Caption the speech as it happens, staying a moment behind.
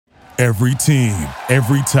Every team,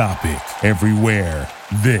 every topic, everywhere.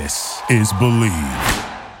 This is Believe.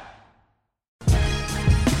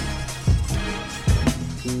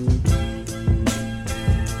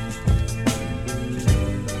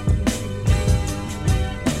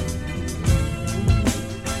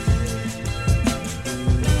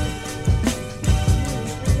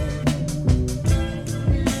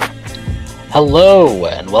 Hello,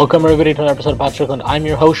 and welcome everybody to another episode of Strickland. I'm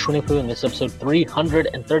your host, Shwin and this is episode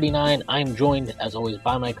 339. I'm joined, as always,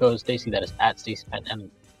 by my co-host, Stacy. That is at Stacy Penn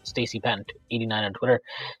and Stacy Penn 89 on Twitter.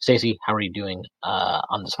 Stacy, how are you doing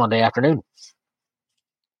on this Monday afternoon?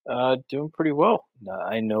 Doing pretty well.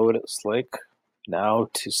 I know what it's like now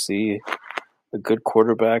to see a good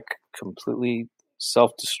quarterback completely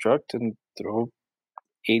self-destruct and throw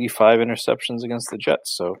 85 interceptions against the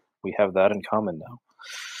Jets. So we have that in common now.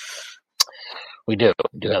 We do have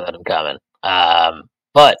that in common.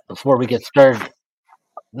 But before we get started,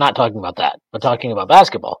 not talking about that, but talking about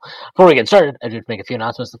basketball. Before we get started, I just make a few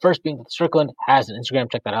announcements. The first being that Strickland has an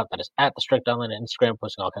Instagram. Check that out. That is at the Strickland on Instagram,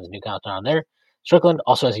 posting all kinds of new content on there. Strickland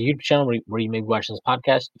also has a YouTube channel where you may be watching this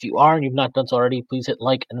podcast. If you are and you've not done so already, please hit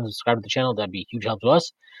like and subscribe to the channel. That'd be a huge help to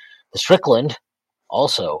us. The Strickland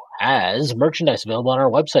also has merchandise available on our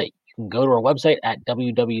website. You can go to our website at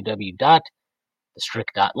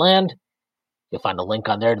www.thestrick.land. You'll find a link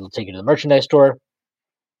on there that'll take you to the merchandise store. You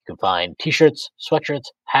can find t-shirts, sweatshirts,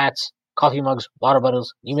 hats, coffee mugs, water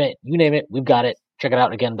bottles, you name it, we've got it. Check it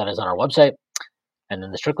out. Again, that is on our website. And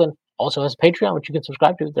then the Strickland also has a Patreon, which you can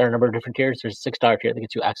subscribe to. There are a number of different tiers. There's a $6 tier that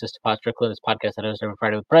gets you access to Pod Strickland, this podcast that I host every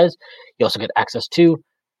Friday with Prez. You also get access to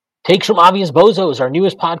Takes from Obvious Bozos, our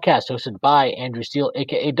newest podcast, hosted by Andrew Steele,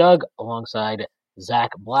 a.k.a. Doug, alongside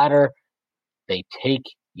Zach Blatter. They take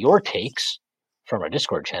your takes from our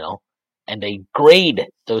Discord channel, and they grade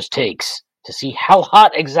those takes to see how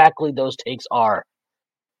hot exactly those takes are.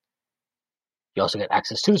 You also get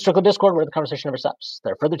access to the Strickland Discord, where the conversation never stops.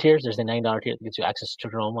 There are further tiers. There's the $9 tier that gets you access to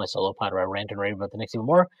Strickland, my solo pod where I rant and rave about the Knicks even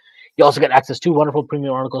more. You also get access to wonderful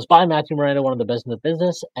premium articles by Matthew Miranda, one of the best in the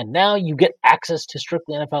business. And now you get access to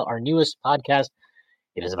Strictly NFL, our newest podcast.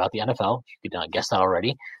 It is about the NFL, if you did not guess that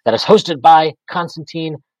already. That is hosted by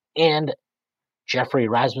Constantine and Jeffrey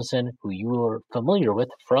Rasmussen, who you are familiar with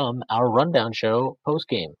from our Rundown show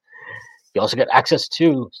post-game. You also get access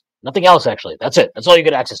to nothing else, actually. That's it. That's all you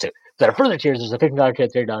get access to. There are further tiers. There's a $15 tier,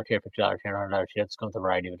 $30 tier, $50 tier, $100 tier. It's come with a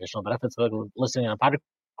variety of additional benefits, like listening on podcast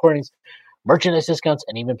recordings, merchandise discounts,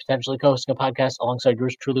 and even potentially co-hosting a podcast alongside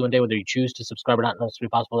yours truly one day, whether you choose to subscribe or not. None of this would be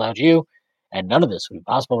possible without you, and none of this would be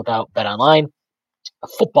possible without BetOnline.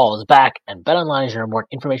 Football is back, and BetOnline is your number one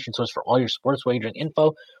information source for all your sports wagering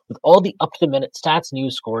info with all the up-to-the-minute stats,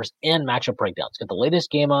 news, scores, and matchup breakdowns. Get the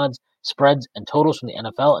latest game odds, spreads, and totals from the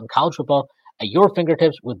NFL and college football at your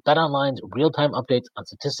fingertips with BetOnline's real-time updates on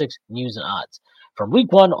statistics, news, and odds. From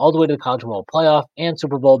Week 1 all the way to the College Football Playoff and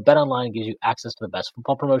Super Bowl, BetOnline gives you access to the best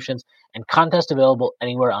football promotions and contests available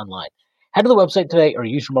anywhere online. Head to the website today or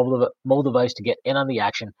use your mobile device to get in on the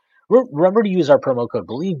action. Remember to use our promo code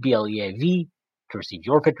BELIEVE, BLEAV, to receive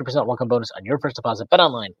your 50% welcome bonus on your first deposit.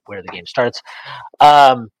 BetOnline, where the game starts.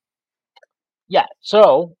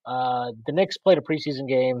 So the Knicks played a preseason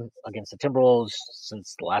game against the Timberwolves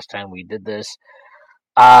since the last time we did this.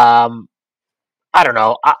 I don't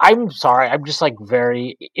know. I'm sorry. I'm just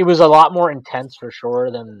it was a lot more intense for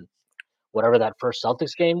sure than whatever that first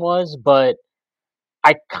Celtics game was, but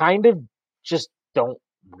I kind of just don't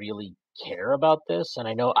really care about this. And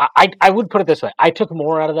I know I would put it this way. I took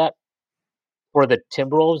more out of that for the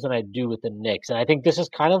Timberwolves than I do with the Knicks. And I think this is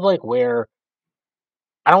kind of like where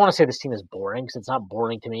I don't want to say this team is boring because it's not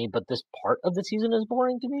boring to me, but this part of the season is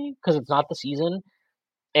boring to me because it's not the season.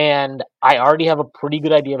 And I already have a pretty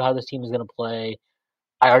good idea of how this team is going to play.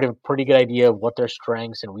 I already have a pretty good idea of what their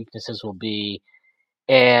strengths and weaknesses will be.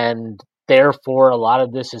 And therefore, a lot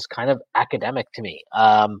of this is kind of academic to me.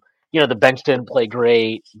 The bench didn't play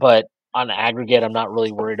great, but on aggregate, I'm not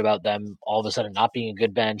really worried about them all of a sudden not being a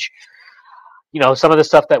good bench. Some of the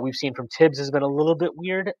stuff that we've seen from Tibbs has been a little bit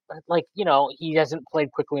weird. He hasn't played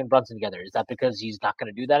Quickly and Brunson together. Is that because he's not going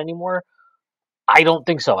to do that anymore? I don't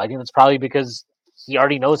think so. I think that's probably because he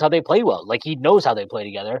already knows how they play well. He knows how they play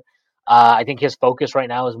together. I think his focus right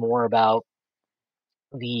now is more about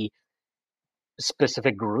the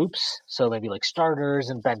specific groups. So maybe starters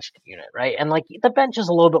and bench unit, right? And the bench is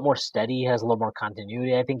a little bit more steady, has a little more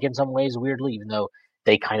continuity, I think, in some ways, weirdly, even though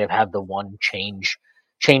they kind of have the one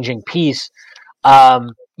changing piece.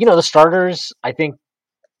 The starters, I think,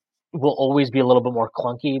 will always be a little bit more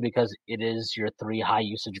clunky because it is your three high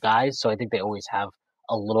usage guys. So I think they always have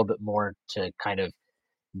a little bit more to kind of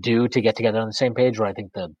do to get together on the same page, where I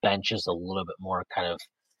think the bench is a little bit more kind of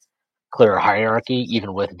clearer hierarchy,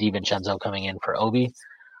 even with DiVincenzo coming in for Obi.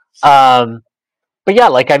 But yeah,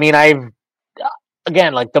 like, I mean,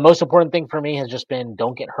 again, like, the most important thing for me has just been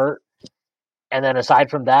don't get hurt. And then aside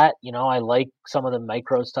from that, I like some of the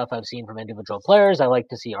micro stuff I've seen from individual players. I like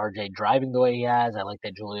to see RJ driving the way he has. I like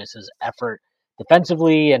that Julius's effort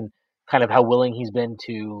defensively and kind of how willing he's been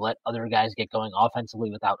to let other guys get going offensively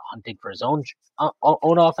without hunting for his own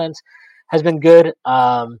offense has been good.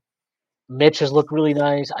 Mitch has looked really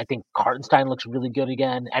nice. I think Hartenstein looks really good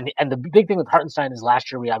again. And the big thing with Hartenstein is last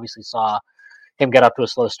year we obviously saw him get off to a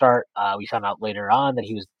slow start. We found out later on that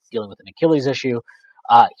he was dealing with an Achilles issue.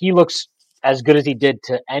 He looks as good as he did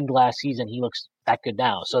to end last season. He looks that good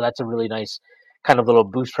now. So that's a really nice kind of little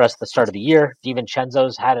boost for us at the start of the year.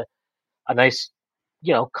 DiVincenzo's had a nice,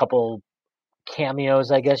 couple cameos,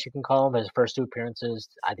 I guess you can call them, his first 2 appearances.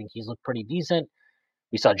 I think he's looked pretty decent.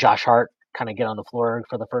 We saw Josh Hart kind of get on the floor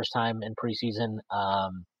for the first time in preseason.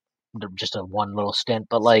 Just a one little stint,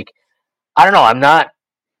 but like, I don't know.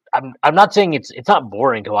 I'm not saying it's not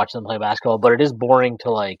boring to watch them play basketball, but it is boring to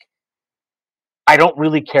like. I don't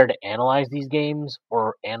really care to analyze these games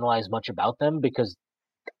or analyze much about them because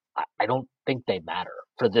I don't think they matter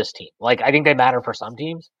for this team. Like, I think they matter for some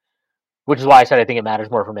teams, which is why I said I think it matters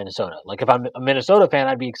more for Minnesota. Like, if I'm a Minnesota fan,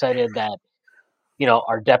 I'd be excited that,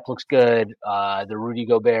 our depth looks good. The Rudy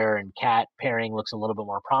Gobert and Cat pairing looks a little bit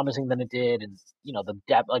more promising than it did. And, the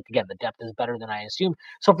depth, like, again, the depth is better than I assumed.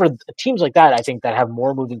 So for teams like that, I think that have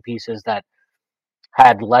more moving pieces that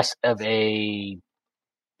had less of a,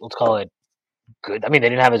 let's call it, good. I mean, they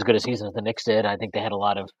didn't have as good a season as the Knicks did. I think they had a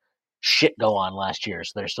lot of shit go on last year,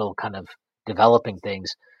 so they're still kind of developing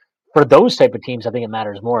things. For those type of teams, I think it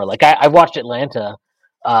matters more. Like, I watched Atlanta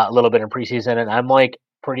a little bit in preseason, and I'm like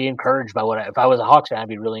pretty encouraged by if I was a Hawks fan, I'd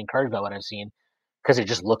be really encouraged by what I've seen because it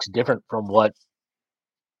just looks different from what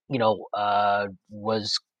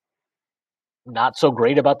was not so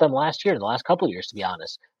great about them last year, in the last couple of years, to be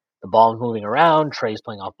honest. The ball is moving around, Trey's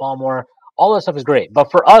playing off ball more. All that stuff is great. But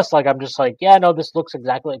for us, like, I'm just like, yeah, no, this looks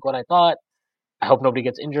exactly like what I thought. I hope nobody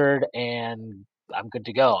gets injured, and I'm good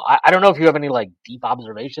to go. I don't know if you have any, like, deep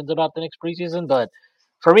observations about the Knicks preseason, but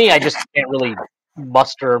for me, I just can't really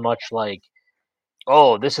muster much, like,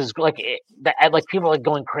 oh, this is, like, like people are, like,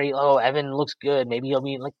 going crazy. Oh, Evan looks good. Maybe he'll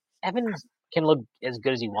be, like, Evan can look as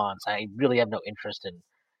good as he wants. I really have no interest in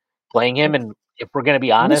playing him, and if we're going to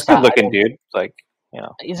be honest, he's a good-looking dude. Like,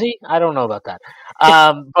 is he? I don't know about that.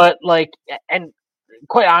 But like, and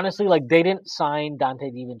quite honestly, like, they didn't sign Dante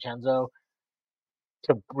DiVincenzo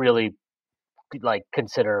to really like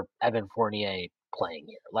consider Evan Fournier playing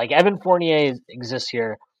here. Like, Evan Fournier exists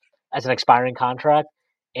here as an expiring contract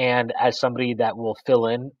and as somebody that will fill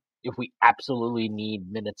in if we absolutely need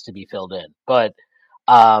minutes to be filled in. But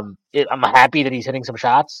I'm happy that he's hitting some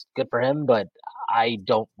shots. Good for him, but I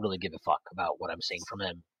don't really give a fuck about what I'm seeing from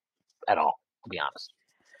him at all, to be honest.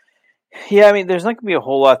 Yeah, I mean, there's not going to be a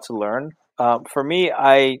whole lot to learn. For me,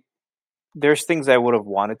 there's things I would have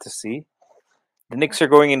wanted to see. The Knicks are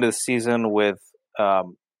going into the season with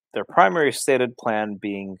their primary stated plan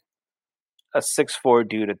being a 6'4"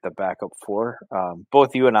 dude at the backup 4. Both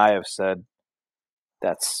you and I have said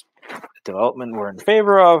that's a development we're in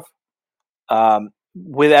favor of.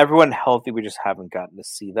 With everyone healthy, we just haven't gotten to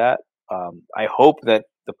see that. I hope that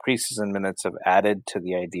the preseason minutes have added to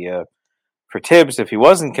the idea for Tibbs, if he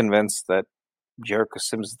wasn't convinced that Jericho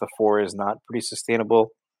Sims at the 4 is not pretty sustainable.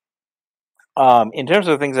 In terms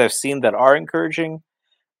of the things I've seen that are encouraging,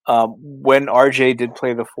 when RJ did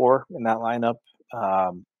play the 4 in that lineup,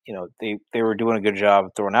 they were doing a good job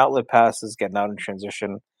throwing outlet passes, getting out in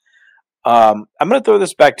transition. I'm going to throw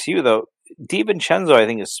this back to you, though. DiVincenzo, I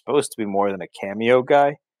think, is supposed to be more than a cameo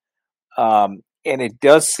guy. And it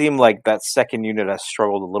does seem like that second unit has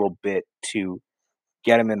struggled a little bit to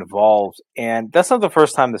get him involved. And that's not the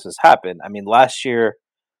first time this has happened. I mean, last year,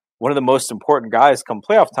 one of the most important guys come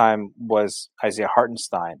playoff time was Isaiah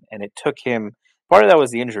Hartenstein. And it took him, part of that was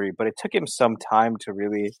the injury, but it took him some time to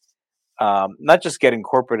really not just get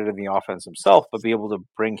incorporated in the offense himself, but be able to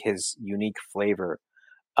bring his unique flavor.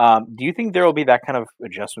 Do you think there will be that kind of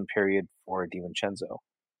adjustment period for DiVincenzo?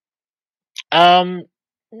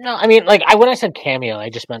 No, I mean, like, when I said cameo, I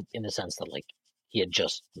just meant in the sense that, like, he had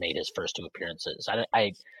just made his first 2 appearances.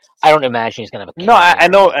 I don't imagine he's gonna have a cameo. No, I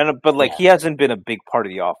know, but like, he hasn't been a big part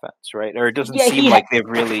of the offense, right? Or it doesn't seem like they've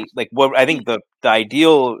really, like, what I think the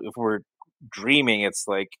ideal, if we're dreaming, it's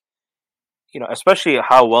like, especially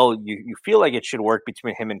how well you feel like it should work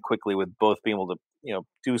between him and Quickly, with both being able to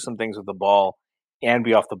do some things with the ball and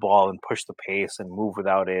be off the ball and push the pace and move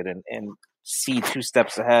without it and see 2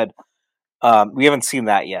 steps ahead. We haven't seen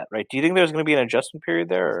that yet, right? Do you think there's going to be an adjustment period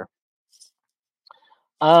there? Or?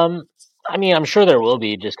 I mean, I'm sure there will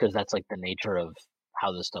be, just because that's like the nature of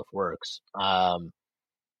how this stuff works.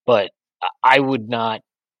 But I would not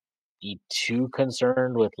be too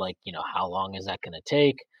concerned with like, how long is that going to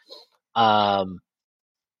take? I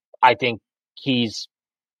think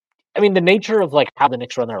the nature of like how the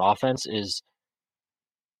Knicks run their offense is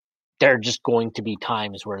there are just going to be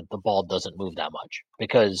times where the ball doesn't move that much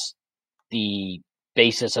because the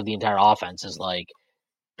basis of the entire offense is like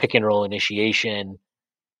pick and roll initiation.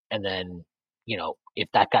 And then, if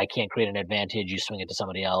that guy can't create an advantage, you swing it to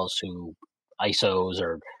somebody else who ISOs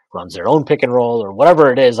or runs their own pick and roll or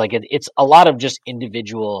whatever it is. Like it's a lot of just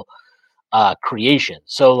individual creation.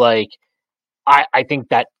 So like, I think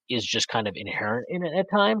that is just kind of inherent in it at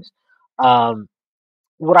times.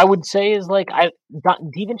 What I would say is like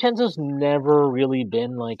DiVincenzo's never really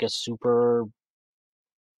been like a super.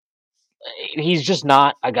 He's just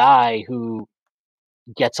not a guy who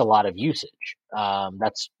gets a lot of usage.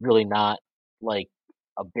 That's really not like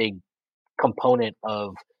a big component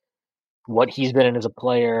of what he's been in as a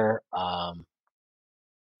player.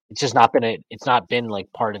 It's just not been it's not been like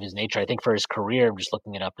part of his nature. I think for his career, I'm just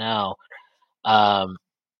looking it up now.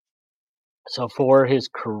 So for his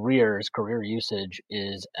career usage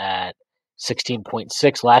is at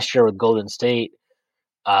 16.6 last year with Golden State.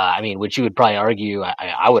 Which you would probably argue,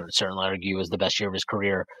 I would certainly argue was the best year of his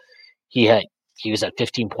career. He was at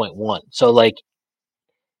 15.1. So like,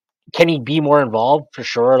 can he be more involved? For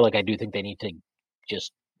sure. Like, I do think they need to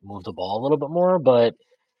just move the ball a little bit more, but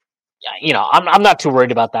I'm not too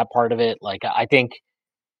worried about that part of it. Like, I think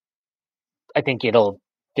it'll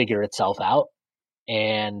figure itself out.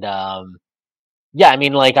 And, I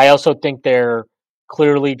also think they're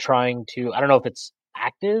clearly trying to, I don't know if it's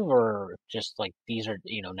active or just like these are,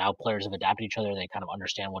 now players have adapted to each other and they kind of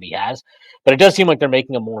understand what he has, but it does seem like they're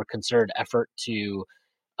making a more concerted effort to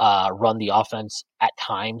run the offense at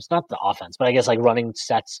times, not the offense, but I guess like running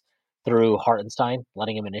sets through Hartenstein,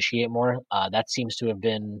 letting him initiate more. That seems to have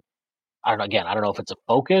been, I don't know if it's a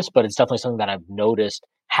focus, but it's definitely something that I've noticed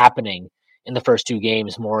happening in the first two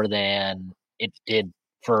games more than it did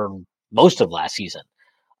for most of last season.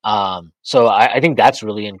 So I think that's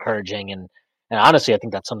really encouraging. And honestly, I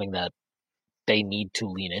think that's something that they need to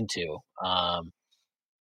lean into.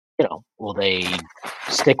 Will they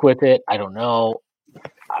stick with it? I don't know.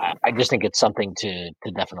 I just think it's something to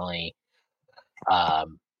definitely,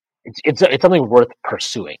 it's something worth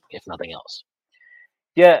pursuing, if nothing else.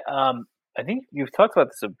 Yeah, I think you've talked about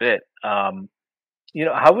this a bit.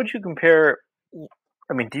 How would you compare?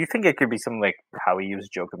 Do you think it could be something like how he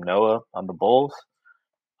used Joakim Noah on the Bulls?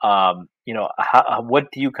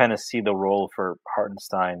 What do you kind of see the role for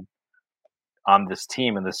Hartenstein on this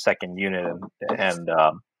team in the second unit? And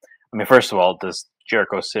first of all, does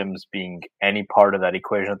Jericho Sims being any part of that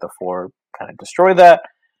equation at the four kind of destroy that?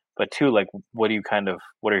 But two, like, what's your kind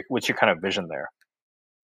of vision there?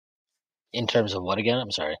 In terms of what again?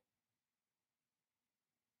 I'm sorry.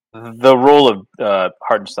 The role of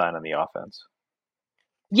Hartenstein on the offense.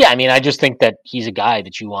 Yeah, I just think that he's a guy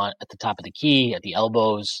that you want at the top of the key, at the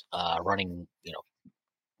elbows, running,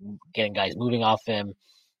 getting guys moving off him,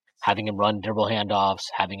 having him run dribble handoffs,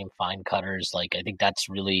 having him find cutters. Like, I think that's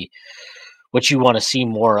really what you want to see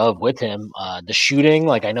more of with him. The shooting,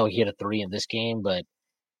 like, I know he hit a 3 in this game, but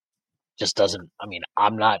just doesn't,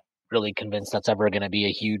 I'm not really convinced that's ever going to be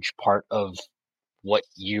a huge part of what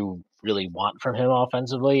you really want from him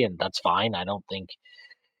offensively, and that's fine. I don't think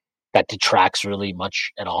that detracts really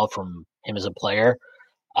much at all from him as a player.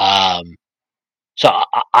 So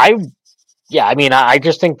I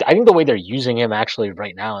just think the way they're using him actually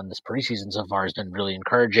right now in this preseason so far has been really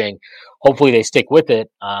encouraging. Hopefully they stick with it,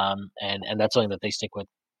 and that's something that they stick with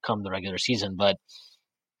come the regular season. But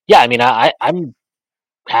yeah, I'm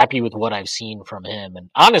happy with what I've seen from him, and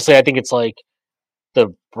honestly, I think it's like the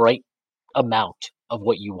right amount of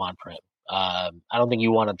what you want from him. I don't think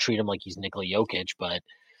you want to treat him like he's Nikola Jokic, but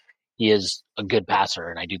he is a good passer,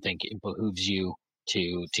 and I do think it behooves you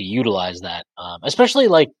to utilize that, especially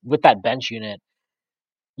like with that bench unit.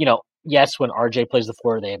 Yes, when RJ plays the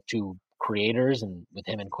floor, they have two creators, and with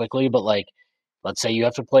him and Quickly. But like, let's say you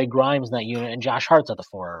have to play Grimes in that unit, and Josh Hart's at the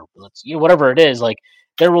floor. Whatever it is, like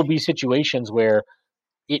there will be situations where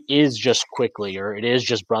it is just Quickly or it is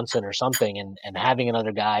just Brunson or something, and having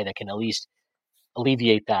another guy that can at least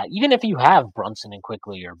alleviate that, even if you have Brunson and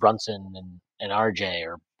Quickly or Brunson and RJ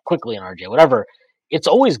or Quickly and RJ, whatever, it's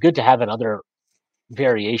always good to have another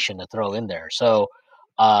variation to throw in there. So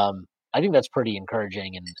I think that's pretty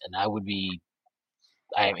encouraging, and I would be,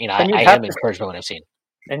 I am encouraged by what I've seen.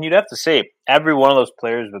 And you'd have to say every one of those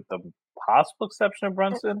players, with the possible exception of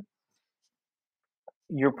Brunson,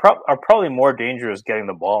 are probably more dangerous getting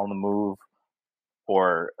the ball on the move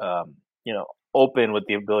or open with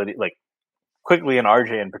the ability, like quickly, and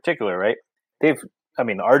RJ in particular, right?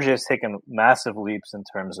 RJ has taken massive leaps in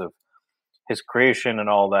terms of his creation and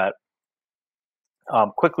all that.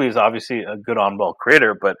 Quickly is obviously a good on-ball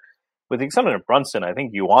creator, but with the exception of Brunson, I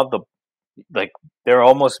think you want they're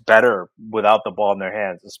almost better without the ball in their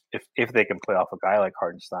hands if they can play off a guy like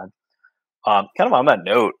Hartenstein. Kind of on that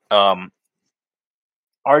note,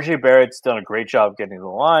 RJ Barrett's done a great job getting to the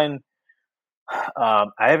line. I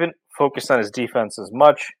haven't focused on his defense as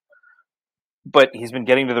much, but he's been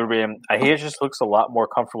getting to the rim. He just looks a lot more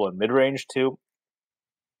comfortable in mid-range too.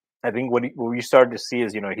 I think what we started to see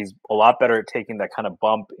is, he's a lot better at taking that kind of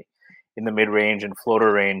bump in the mid-range and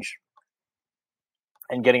floater range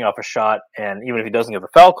and getting off a shot. And even if he doesn't get the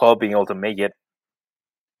foul call, being able to make it.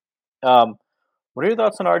 What are your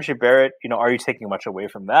thoughts on RJ Barrett? Are you taking much away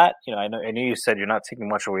from that? I know you said you're not taking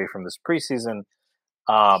much away from this preseason.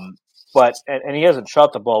 But he hasn't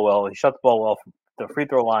shot the ball well. He shot the ball well from the free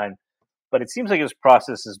throw line, but it seems like his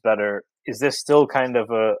process is better. Is this still kind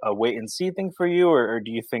of a wait and see thing for you, or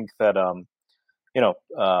do you think that are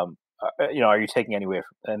you taking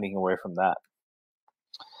anything away from that?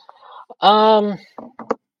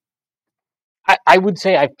 I would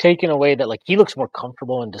say I've taken away that he looks more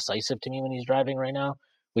comfortable and decisive to me when he's driving right now,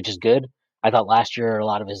 which is good. I thought last year a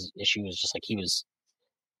lot of his issue was just he was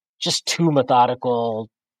just too methodical,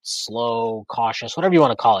 slow, cautious, whatever you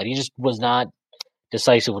want to call it. He just was not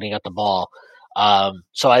decisive when he got the ball.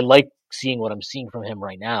 So I like seeing what I'm seeing from him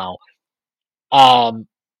right now. I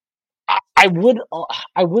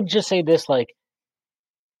would just say this,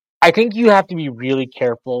 I think you have to be really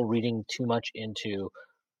careful reading too much into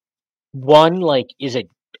one, is it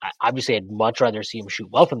obviously I'd much rather see him shoot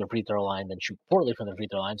well from the free throw line than shoot poorly from the free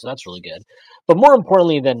throw line, so that's really good. But more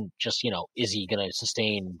importantly than just, is he going to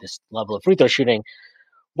sustain this level of free throw shooting?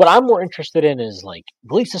 What I'm more interested in is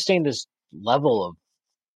will he sustain this level of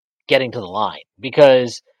getting to the line?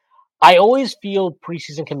 Because I always feel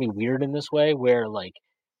preseason can be weird in this way where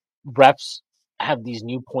refs have these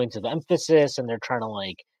new points of emphasis and they're trying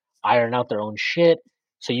to iron out their own shit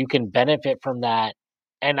so you can benefit from that.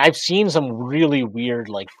 And I've seen some really weird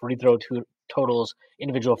free throw totals,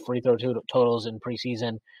 individual free throw totals in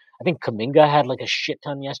preseason. I think Kuminga had a shit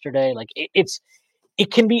ton yesterday.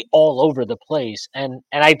 It can be all over the place, and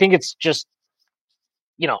I think it's just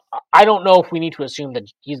I don't know if we need to assume that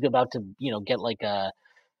he's about to get a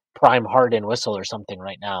prime Harden whistle or something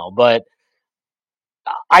right now, but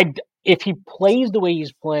if he plays the way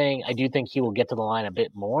he's playing, I do think he will get to the line a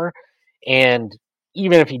bit more. And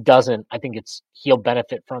even if he doesn't, I think he'll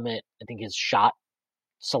benefit from it. I think his shot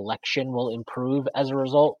selection will improve as a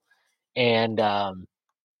result. And I'm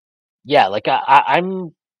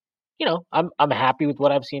happy with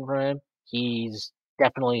what I've seen from him. He's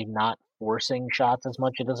definitely not forcing shots as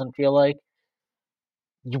much, it doesn't feel like.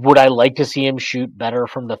 Would I like to see him shoot better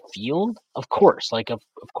from the field? Of course.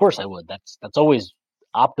 Of course I would. That's always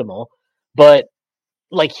optimal. But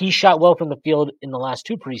he shot well from the field in the last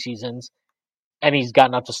two preseasons, and he's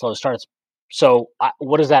gotten up to slow starts. So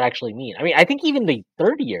what does that actually mean? I think even his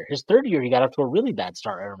third year, he got up to a really bad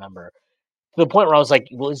start, I remember. To the point where I was like,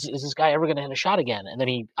 well, is this guy ever going to hit a shot again? And then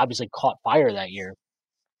he obviously caught fire that year.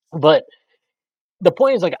 But the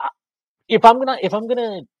point is, if I'm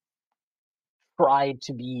gonna try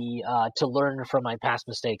to be to learn from my past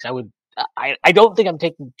mistakes, I don't think I'm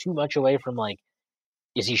taking too much away from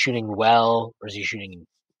is he shooting well or is he shooting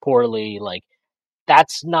poorly?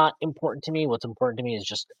 That's not important to me. What's important to me is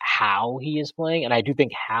just how he is playing, and I do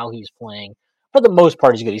think how he's playing for the most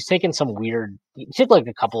part is good. He's taken he took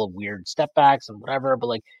a couple of weird step backs and whatever,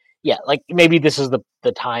 but maybe this is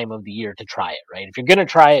the time of the year to try it, right? If you're gonna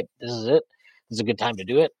try it, this is it. This is a good time to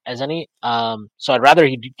do it as any. So I'd rather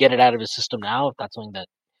he get it out of his system now if that's something that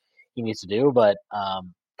he needs to do. But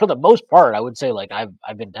for the most part, I would say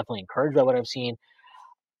I've been definitely encouraged by what I've seen.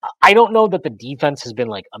 I don't know that the defense has been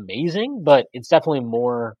amazing, but it's definitely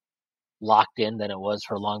more locked in than it was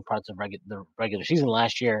for long parts of the regular season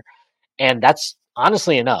last year. And that's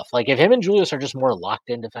honestly enough. If him and Julius are just more locked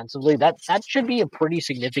in defensively, that should be a pretty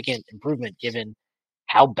significant improvement given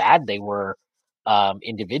how bad they were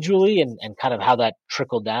individually and kind of how that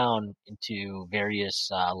trickled down into various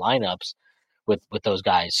lineups with those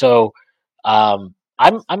guys. So I'm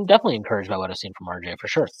definitely encouraged by what I've seen from RJ for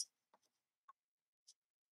sure.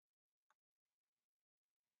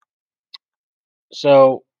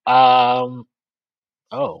 So,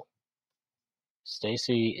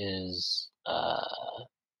 Stacy is,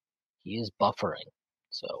 he is buffering.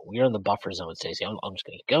 So we are in the buffer zone with Stacy. I'm just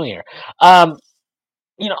going to keep going here.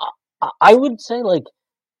 I would say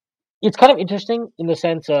it's kind of interesting in the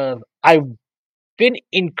sense of I've been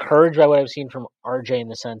encouraged by what I've seen from RJ in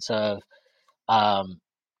the sense of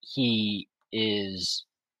he is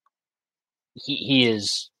he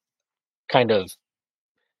is kind of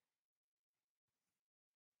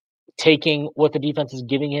taking what the defense is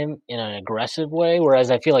giving him in an aggressive way, whereas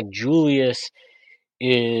I feel like Julius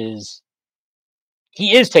is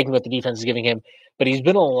taking what the defense is giving him, but he's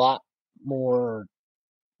been a lot more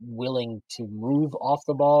willing to move off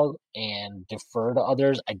the ball and defer to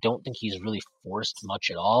others. I don't think he's really forced much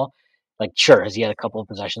at all. Like, sure, has he had a couple of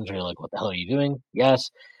possessions where you're like, what the hell are you doing? Yes.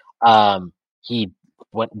 He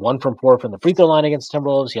went 1 from 4 from the free throw line against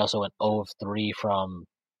Timberwolves. He also went 0 of 3 from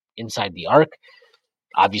inside the arc.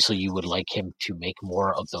 Obviously, you would like him to make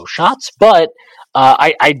more of those shots, but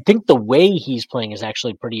I think the way he's playing is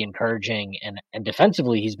actually pretty encouraging, and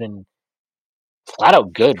defensively, he's been flat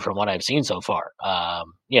out good from what I've seen so far.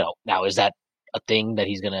 Now is that a thing that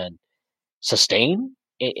he's going to sustain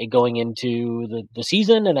going into the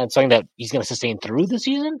season, and that's something that he's going to sustain through the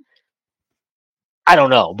season? I don't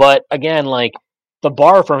know, but again, like the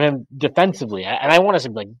bar from him defensively, and I want to say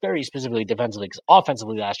like very specifically defensively, because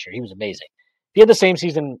offensively last year he was amazing. If he has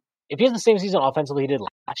the same season offensively he did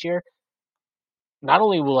last year, not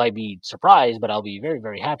only will I be surprised, but I'll be very,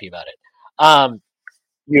 very happy about it.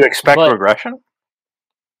 You expect regression?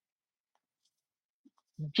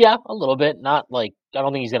 Yeah, a little bit. Not like I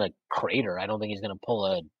don't think he's going to crater. I don't think he's going to pull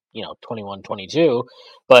a 21-22,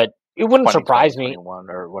 but it wouldn't surprise me. 21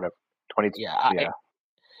 or whatever. 22. Yeah.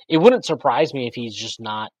 It wouldn't surprise me if he's just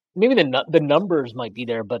not. Maybe the numbers might be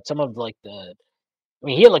there, but some of like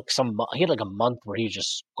he had like a month where he was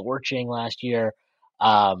just scorching last year.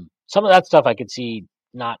 Some of that stuff I could see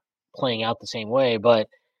not playing out the same way, but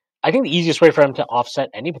I think the easiest way for him to offset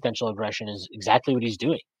any potential aggression is exactly what he's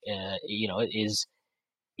doing.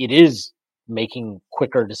 It is making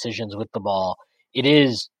quicker decisions with the ball. It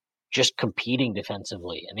is just competing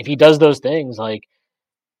defensively, and if he does those things, like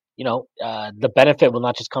the benefit will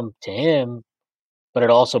not just come to him, but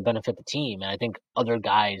it'll also benefit the team. And I think other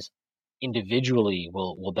guys individually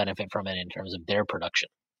will benefit from it in terms of their production.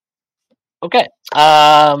 Okay.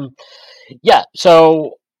 Yeah.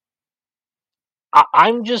 So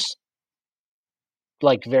I'm just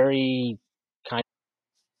like very kind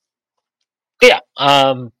of, yeah.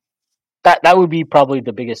 That would be probably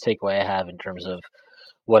the biggest takeaway I have in terms of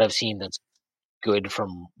what I've seen that's good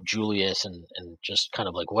from Julius and just kind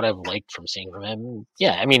of like what I've liked from seeing from him.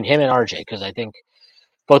 Yeah. I mean, him and RJ, because I think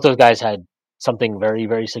both those guys had something very,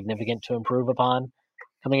 very significant to improve upon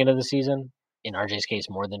coming into the season. In RJ's case,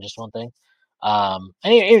 more than just one thing. And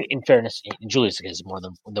in fairness, in Julius' case, more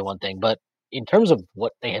than one thing. But in terms of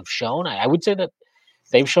what they have shown, I would say that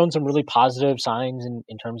they've shown some really positive signs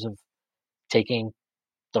in terms of taking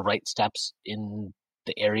the right steps in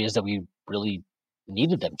the areas that we really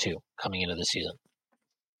needed them to coming into the season.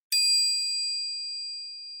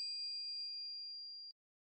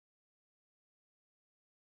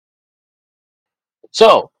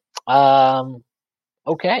 So,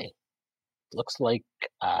 okay. Looks like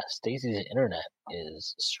Stacy's internet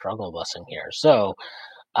is struggle busing here. So,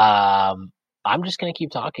 I'm just going to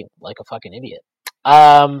keep talking like a fucking idiot.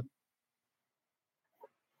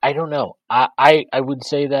 I don't know. I would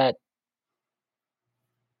say that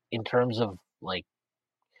in terms of like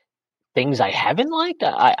things I haven't liked,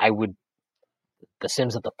 I would. The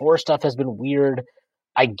Sims at the 4 stuff has been weird.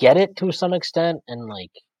 I get it to some extent, and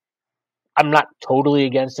like I'm not totally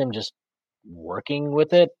against him just working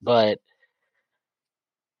with it, but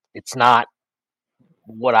it's not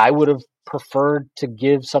what I would have preferred to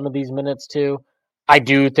give some of these minutes to. I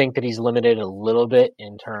do think that he's limited a little bit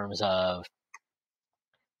in terms of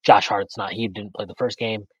Josh Hart's he didn't play the first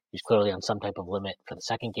game. He's clearly on some type of limit for the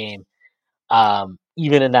second game.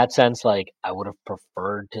 Even in that sense, like I would have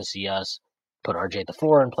preferred to see us put RJ at the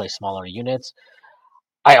 4 and play smaller units.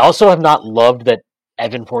 I also have not loved that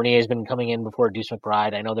Evan Fournier has been coming in before Deuce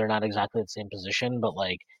McBride. I know they're not exactly the same position, but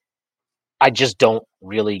like I just don't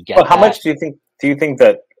really get how much do you think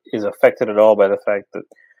that is affected at all by the fact that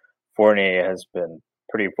Fournier has been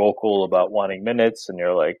pretty vocal about wanting minutes and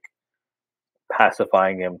you're like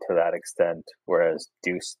pacifying him to that extent, whereas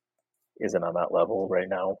Deuce isn't on that level right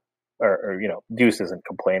now, or Deuce isn't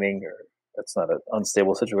complaining, or that's not an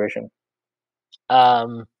unstable situation?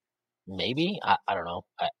 Maybe I don't know.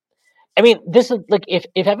 I mean, this is like if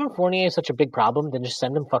Evan Fournier is such a big problem, then just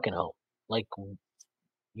send him fucking home. Like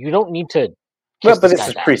you don't need to. But this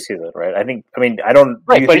is preseason, right? I don't.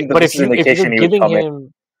 Right, but if you're giving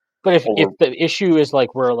him. But if the issue is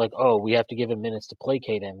like we're like, oh, we have to give him minutes to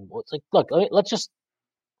placate him, well, it's like, look, let's just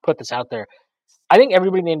put this out there. I think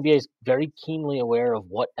everybody in the NBA is very keenly aware of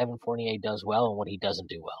what Evan Fournier does well and what he doesn't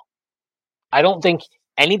do well. I don't think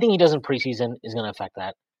anything he does in preseason is going to affect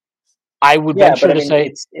that. I would venture to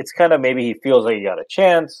say it's kind of maybe he feels like he got a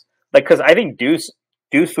chance, like because I think Deuce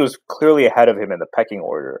was clearly ahead of him in the pecking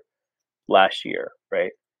order last year,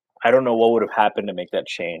 right? I don't know what would have happened to make that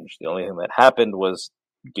change. The only thing that happened was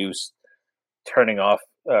Deuce turning off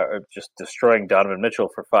or just destroying Donovan Mitchell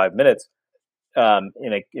for 5 minutes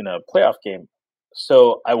in a playoff game.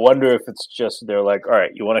 So I wonder if it's just they're like, all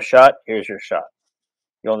right, you want a shot? Here's your shot.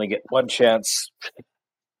 You only get one chance.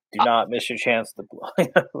 Do not miss your chance to blow.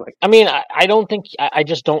 Like, I mean, I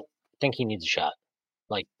just don't think he needs a shot.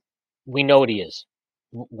 Like, we know what he is.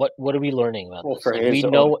 What are we learning about this? For like, his we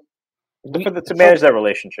know to manage that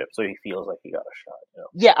relationship, so he feels like he got a shot. You know?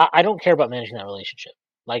 Yeah, I don't care about managing that relationship.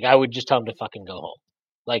 Like, I would just tell him to fucking go home.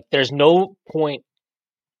 Like, there's no point.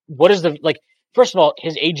 What is first of all,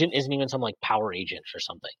 his agent isn't even some, like, power agent or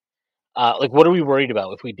something. Like, what are we worried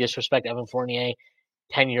about? If we disrespect Evan Fournier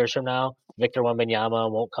 10 years from now, Victor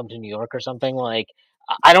Wembanyama won't come to New York or something? Like,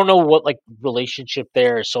 I don't know what, like, relationship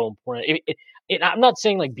there is so important. I'm not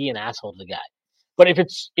saying, like, be an asshole to the guy. But if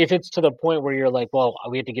it's to the point where you're like, well,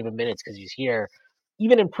 we have to give him minutes because he's here,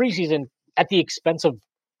 even in preseason, at the expense of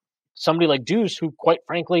somebody like Deuce, who quite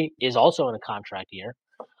frankly is also in a contract year,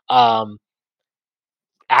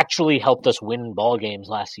 actually helped us win ball games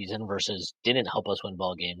last season versus didn't help us win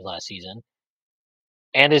ball games last season,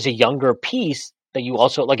 and is a younger piece that you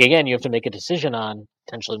also like. Again, you have to make a decision on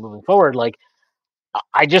potentially moving forward. Like,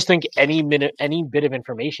 I just think any bit of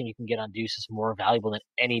information you can get on Deuce is more valuable than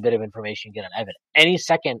any bit of information you get on Evan. Any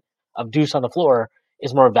second of Deuce on the floor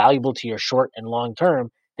is more valuable to your short and long term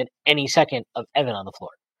than any second of Evan on the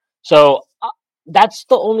floor. So that's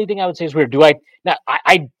the only thing I would say is weird.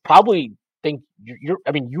 I probably think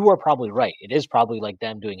you are probably right. It is probably like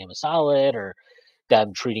them doing him a solid or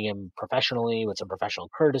them treating him professionally with some professional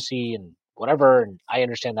courtesy and whatever. And I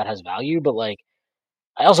understand that has value, but like,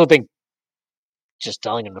 I also think just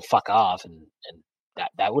telling him to fuck off and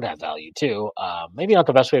that would have value too. Maybe not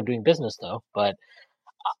the best way of doing business though, but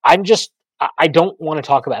I don't want to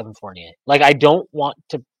talk about Evan Fournier. Like, I don't want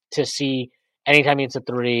to see anytime he hits a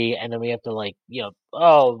three and then we have to like,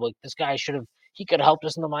 this guy he could have helped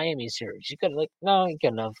us in the Miami series. He could no, he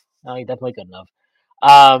couldn't have. No, he definitely couldn't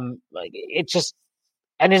have. Like, it just,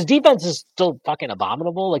 and his defense is still fucking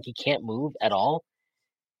abominable. Like, he can't move at all.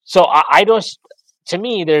 So I just, to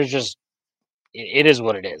me, there's just, it is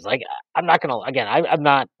what it is. Like, I'm not gonna, again, I'm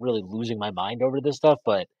not really losing my mind over this stuff,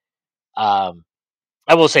 but I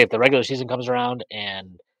will say if the regular season comes around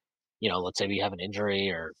and, let's say we have an injury,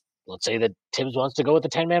 or let's say that Tibbs wants to go with the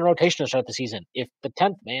 10-man rotation to start the season. If the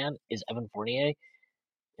 10th man is Evan Fournier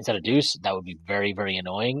instead of Deuce, that would be very, very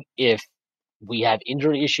annoying. If we have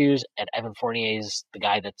injury issues and Evan Fournier is the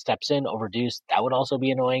guy that steps in over Deuce, that would also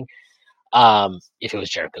be annoying. If it was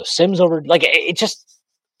Jericho Sims over, like, it just,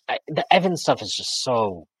 the Evan stuff is just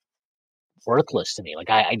so worthless to me. Like,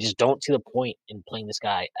 I just don't see the point in playing this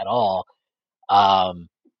guy at all.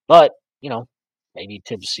 But, maybe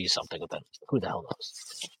Tibbs sees something with him. Who the hell knows?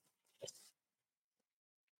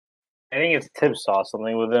 I think if Tibbs saw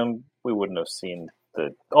something with him, we wouldn't have seen the.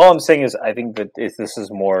 All I'm saying is, I think that this is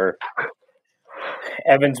more.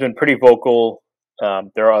 Evan's been pretty vocal.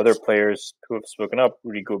 There are other players who have spoken up.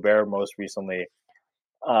 Rudy Gobert most recently.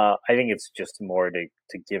 I think it's just more to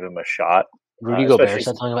give him a shot. Rudy Gobert said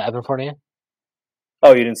something about Evan Fournier? Oh,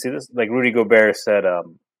 you didn't see this? Like, Rudy Gobert said,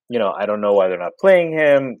 I don't know why they're not playing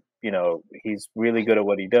him. He's really good at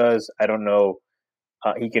what he does. I don't know.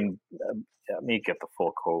 He can. Let me get the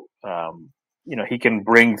full quote. He can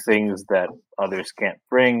bring things that others can't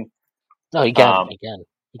bring. No, he can.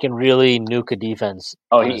 He can really nuke a defense.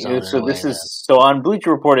 So on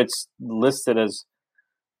Bleacher Report, it's listed as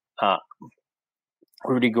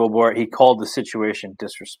Rudy Gobert. He called the situation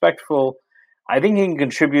disrespectful. I think he can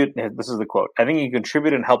contribute. This is the quote. I think he can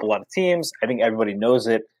contribute and help a lot of teams. I think everybody knows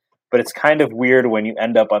it, but it's kind of weird when you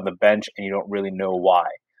end up on the bench and you don't really know why.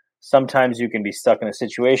 Sometimes you can be stuck in a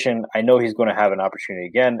situation. I know he's going to have an opportunity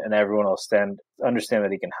again, and everyone will understand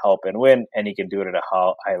that he can help and win, and he can do it at a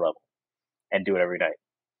high level and do it every night.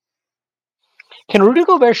 Can Rudy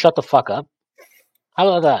Gobert shut the fuck up? How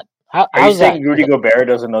about that? Are you saying Rudy Gobert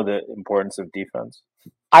doesn't know the importance of defense?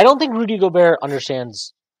 I don't think Rudy Gobert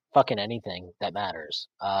understands fucking anything that matters.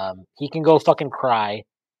 He can go fucking cry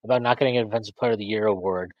about not getting an Defensive Player of the Year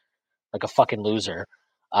award like a fucking loser.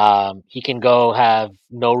 He can go have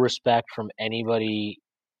no respect from anybody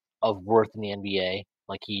of worth in the NBA,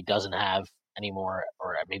 like he doesn't have anymore,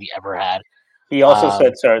 or maybe ever had. He also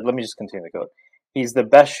said, sorry, let me just continue the quote. He's the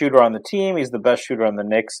best shooter on the team. He's the best shooter on the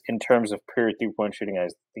Knicks in terms of pure 3-point shooting. I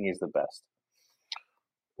think he's the best.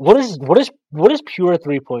 What is pure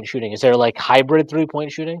 3-point shooting? Is there like hybrid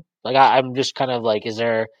 3-point shooting? Like I'm just kind of like, is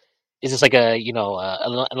this like a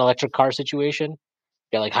an electric car situation?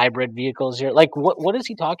 Got like hybrid vehicles here. Like what is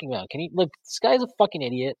he talking about? Can he look? This guy's a fucking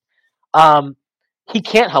idiot. He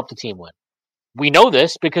can't help the team win. We know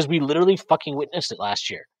this because we literally fucking witnessed it last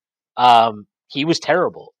year. He was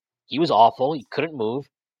terrible. He was awful. He couldn't move.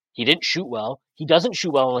 He didn't shoot well. He doesn't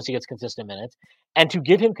shoot well unless he gets consistent minutes. And to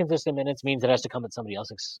give him consistent minutes means it has to come at somebody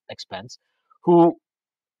else's expense.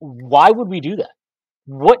 Why would we do that?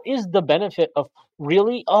 What is the benefit of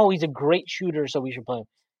really? Oh, he's a great shooter, so we should play him.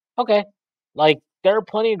 Okay. Like, there are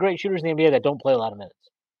plenty of great shooters in the NBA that don't play a lot of minutes.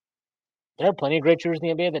 There are plenty of great shooters in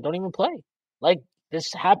the NBA that don't even play. Like,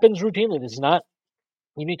 this happens routinely. This is not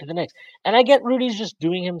unique to the Knicks. And I get Rudy's just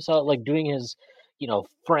doing himself, like doing his,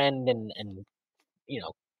 friend and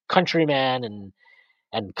countryman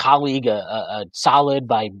and colleague a solid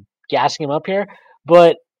by gassing him up here.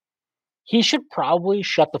 But he should probably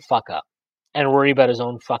shut the fuck up and worry about his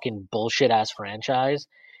own fucking bullshit ass franchise.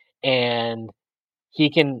 And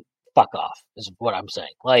he can fuck off, is what I'm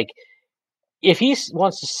saying. Like, if he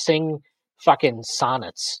wants to sing fucking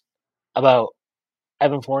sonnets about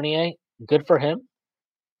Evan Fournier, good for him.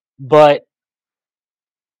 But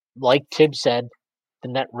like Tibbs said, the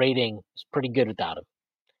net rating is pretty good without him.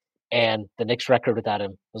 And the Knicks record without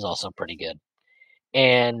him was also pretty good.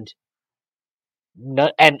 And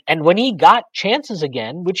when he got chances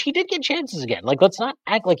again, which he did get chances again, like, let's not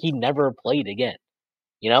act like he never played again.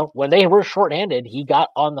 When they were shorthanded, he got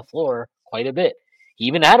on the floor quite a bit. He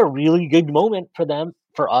even had a really good moment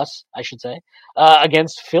for us, I should say,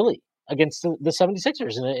 against Philly, against the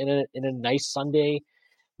 76ers in a nice Sunday.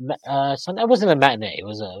 Sunday. It wasn't a matinee. It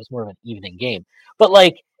was more of an evening game. But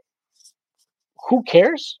like, who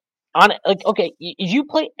cares? Okay, if you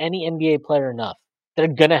play any NBA player enough, they're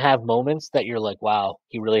gonna have moments that you're like, wow,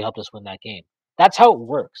 he really helped us win that game. That's how it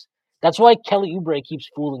works. That's why Kelly Oubre keeps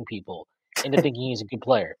fooling people into thinking he's a good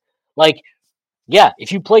player. Like, yeah,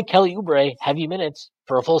 if you play Kelly Oubre heavy minutes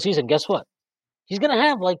for a full season, guess what? He's gonna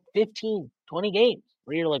have like 15, 20 games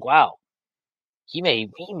where you're like, wow, he may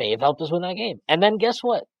have helped us win that game. And then guess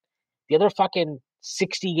what? The other fucking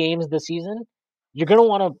 60 games this season, you're gonna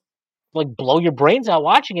want to like blow your brains out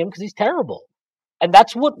watching him because he's terrible. And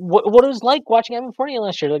that's what it was like watching Evan Fournier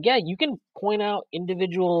last year. Like, yeah, you can point out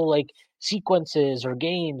individual like sequences or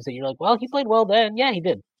games that you're like, well, he played well then. Yeah, he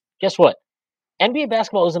did. Guess what? NBA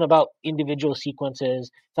basketball isn't about individual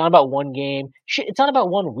sequences. It's not about one game. Shit, it's not about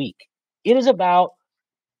 1 week. It is about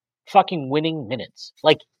fucking winning minutes.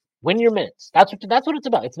 Like, win your minutes. That's what it's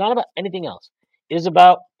about. It's not about anything else. It is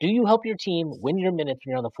about, do you help your team win your minutes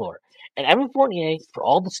when you're on the floor? And Evan Fournier, for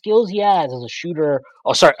all the skills he has as a shooter,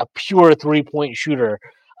 a pure 3-point shooter,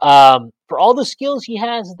 for all the skills he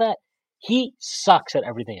has, that he sucks at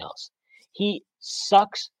everything else. He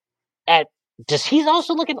sucks at he's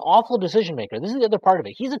also like an awful decision maker. This is the other part of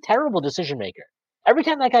it. He's a terrible decision maker. Every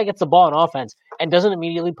time that guy gets the ball on offense and doesn't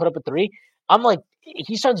immediately put up a three, I'm like,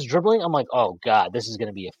 he starts dribbling. I'm like, oh God, this is going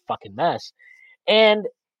to be a fucking mess. And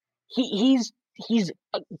he's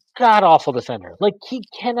a god awful defender. Like, he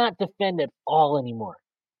cannot defend at all anymore.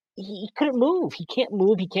 He couldn't move. He can't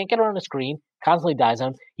move. He can't get around the screen. Constantly dies on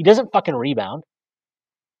him. He doesn't fucking rebound.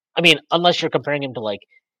 I mean, unless you're comparing him to like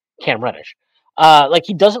Cam Reddish. Like,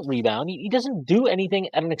 he doesn't rebound. He doesn't do anything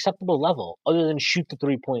at an acceptable level other than shoot the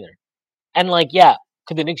 3-pointer. And like, yeah,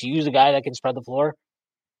 could the Knicks use a guy that can spread the floor?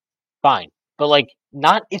 Fine. But like,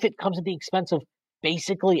 not if it comes at the expense of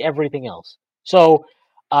basically everything else. So,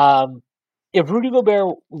 if Rudy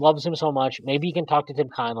Gobert loves him so much, maybe he can talk to Tim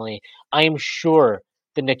Connolly. I am sure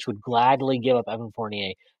the Knicks would gladly give up Evan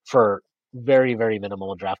Fournier for very, very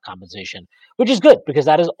minimal draft compensation, which is good because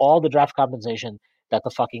that is all the draft compensation that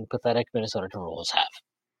the fucking pathetic Minnesota Timberwolves have.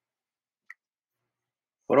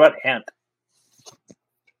 What about Ant?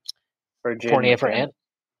 Fournier for Ant?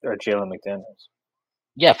 Or Jalen McDaniels?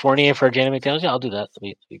 Yeah, Fournier for Jalen McDaniels. Yeah, I'll do that.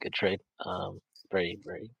 That'll be a good trade. Very,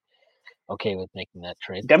 very okay with making that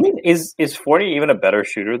trade. I mean, is Fournier even a better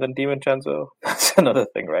shooter than DiVincenzo? That's another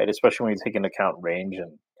thing, right? Especially when you take into account range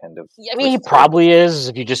and kind of. Yeah, I mean, he probably is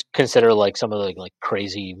if you just consider like some of the like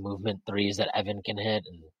crazy movement threes that Evan can hit,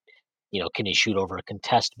 and can he shoot over a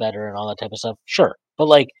contest better and all that type of stuff? Sure, but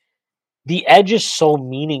like the edge is so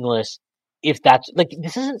meaningless. If that's like,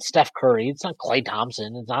 this isn't Steph Curry, it's not Klay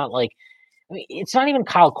Thompson, it's not like, I mean, it's not even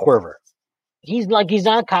Kyle Korver. He's not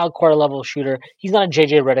a Kyle Korver level shooter. He's not a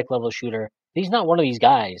JJ Redick level shooter. He's not one of these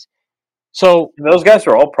guys. So those guys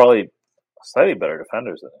are all probably slightly better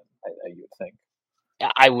defenders than him, you would think.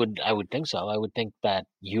 I would think so. I would think that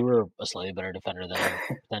you're a slightly better defender than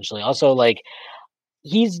him, potentially. Also, like,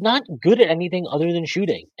 he's not good at anything other than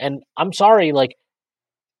shooting. And I'm sorry, like,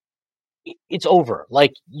 it's over.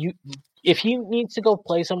 Like, if he needs to go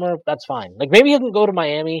play somewhere, that's fine. Like, maybe he can go to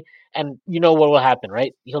Miami, and you know what will happen,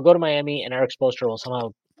 right? He'll go to Miami, and Eric Spoelstra will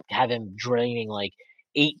somehow have him draining like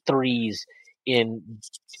 8 threes in,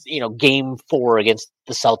 game 4 against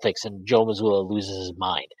the Celtics, and Joe Mazzulla loses his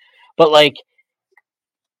mind. But like,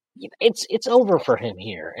 it's over for him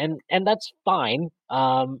here, and that's fine.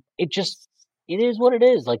 It is what it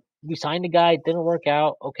is. Like, we signed a guy, it didn't work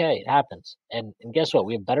out. Okay, it happens. And guess what?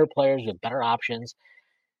 We have better players, we have better options,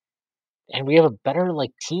 and we have a better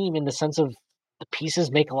like team in the sense of the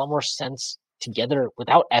pieces make a lot more sense together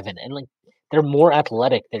without Evan. And like, they're more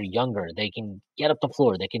athletic, they're younger, they can get up the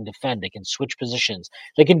floor, they can defend, they can switch positions,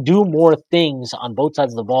 they can do more things on both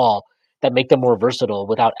sides of the ball that make them more versatile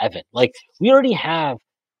without Evan. Like, we already have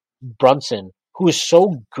Brunson, who is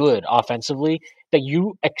so good offensively that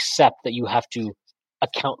you accept that you have to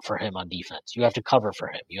account for him on defense. You have to cover for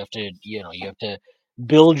him. You have to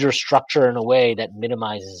build your structure in a way that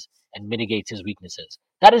minimizes and mitigates his weaknesses.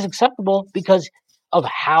 That is acceptable because of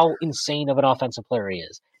how insane of an offensive player he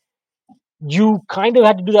is. You kind of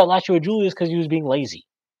had to do that last year with Julius because he was being lazy.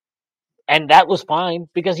 And that was fine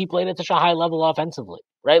because he played at such a high level offensively,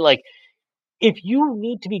 right? Like, if you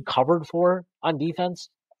need to be covered for on defense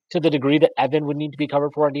to the degree that Evan would need to be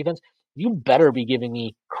covered for on defense, you better be giving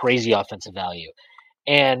me crazy offensive value.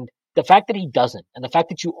 And the fact that he doesn't, and the fact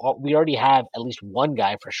that we already have at least one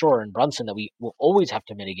guy for sure in Brunson that we will always have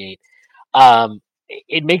to mitigate,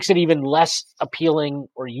 it makes it even less appealing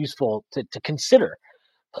or useful to consider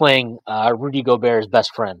playing Rudy Gobert's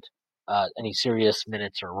best friend any serious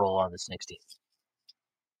minutes or role on this Knicks team.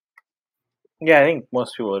 Yeah, I think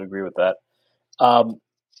most people would agree with that.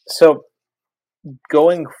 So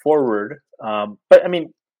going forward, but I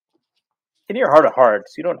mean, in your heart of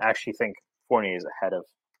hearts, you don't actually think Fournier is ahead of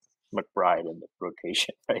McBride in the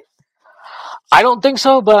rotation, right? I don't think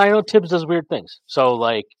so, but I know Tibbs does weird things. So,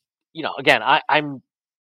 like, again, I'm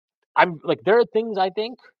like, there are things I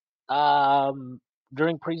think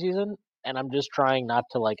during preseason, and I'm just trying not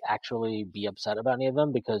to like actually be upset about any of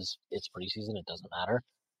them because it's preseason, it doesn't matter.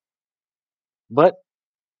 But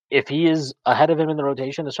if he is ahead of him in the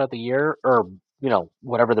rotation to start the year, or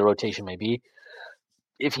whatever the rotation may be,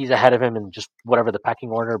 if he's ahead of him in just whatever the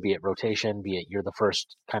pecking order, be it rotation, be it you're the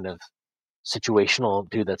first kind of situational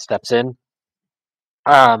dude that steps in,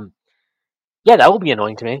 yeah, that would be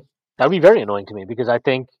annoying to me. That would be very annoying to me because I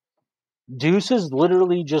think Deuce is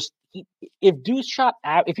literally just, if Deuce shot,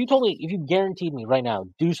 if you guaranteed me right now,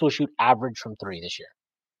 Deuce will shoot average from 3 this year,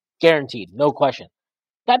 guaranteed, no question.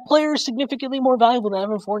 That player is significantly more valuable than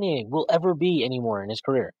Evan Fournier will ever be anymore in his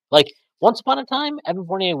career. Like, once upon a time, Evan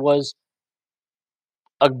Fournier was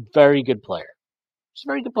a very good player. He's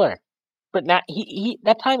a very good player. But now he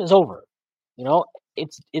that time is over.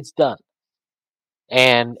 It's done.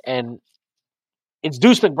 And it's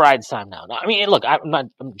Deuce McBride's time now. I mean, look, I'm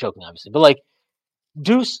joking, obviously, but like,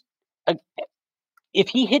 Deuce, if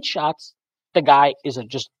he hits shots, the guy is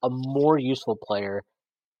just a more useful player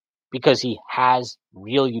because he has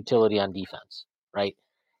real utility on defense, right?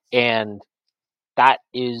 And that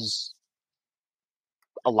is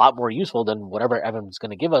a lot more useful than whatever Evan's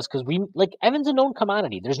going to give us because Evan's a known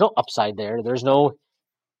commodity. There's no upside there. There's no,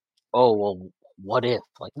 oh, well, what if?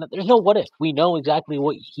 Like, there's no what if. We know exactly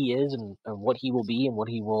what he is and what he will be and what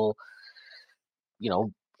he will,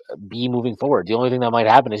 be moving forward. The only thing that might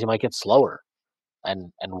happen is he might get slower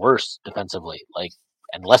and worse defensively, like,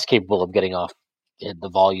 and less capable of getting off the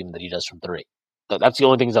volume that he does from 3. That's the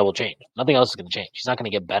only things that will change. Nothing else is going to change. He's not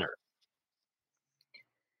going to get better.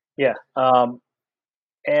 Yeah. Well,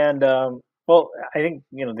 I think,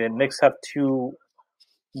 the Knicks have 2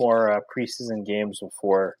 more preseason games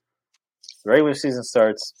before the regular season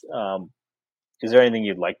starts. Is there anything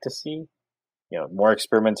you'd like to see? More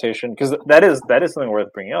experimentation? Because that is something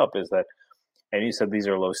worth bringing up, is that, and you said these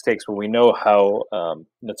are low stakes, but we know how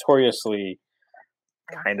notoriously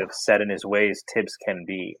kind of set in his ways Tibbs can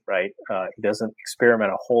be, right? He doesn't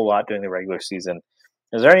experiment a whole lot during the regular season.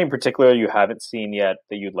 Is there any in particular you haven't seen yet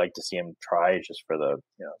that you'd like to see him try just for the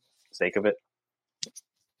sake of it?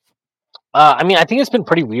 I mean, I think it's been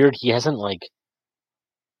pretty weird. He hasn't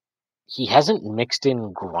mixed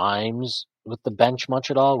in Grimes with the bench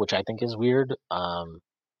much at all, which I think is weird.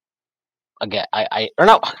 Again, I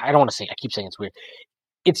don't want to say. I keep saying it's weird.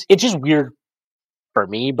 It's just weird for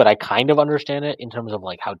me, but I kind of understand it in terms of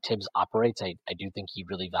like how Tibbs operates. I do think he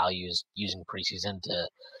really values using preseason to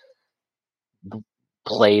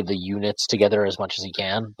play the units together as much as he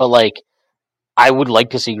can. But like, I would like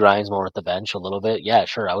to see Grimes more at the bench a little bit. Yeah,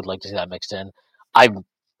 sure, I would like to see that mixed in. I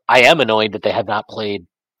am annoyed that they have not played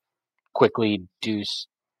Quickly, Deuce,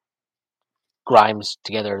 Grimes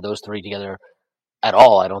together, those three together at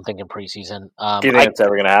all. I don't think in preseason. Do you think it's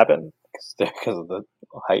ever going to happen because of the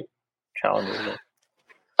height challenges?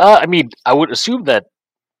 I mean, I would assume that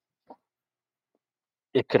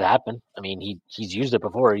it could happen. I mean, he's used it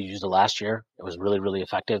before. He used it last year. It was really, really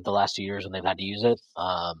effective the last 2 years when they've had to use it.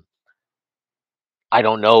 I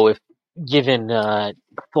don't know if, given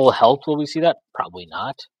full health, will we see that? Probably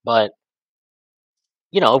not. But,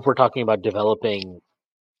 if we're talking about developing,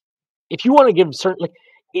 if you want to give certain,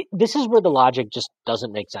 this is where the logic just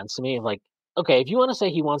doesn't make sense to me. Like, okay, if you want to say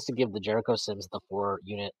he wants to give the Jericho Sims, the 4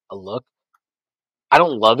 unit, a look, I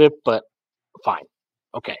don't love it, but fine.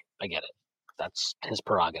 Okay, I get it. That's his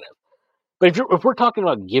prerogative. But if we're talking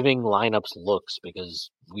about giving lineups looks because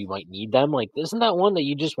we might need them, isn't that one that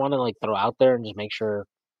you just want to throw out there and just make sure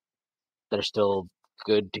they're still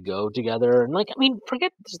good to go together? And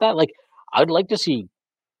forget that. I'd like to see,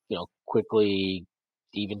 Quickly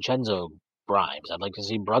DiVincenzo Grimes. I'd like to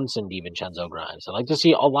see Brunson DiVincenzo Grimes. I'd like to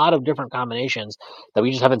see a lot of different combinations that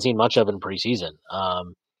we just haven't seen much of in preseason.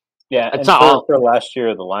 Yeah, it's not for last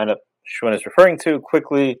year. The lineup Shwin is referring to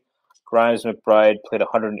Quickly. Grimes McBride played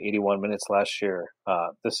 181 minutes last year.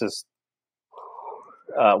 This is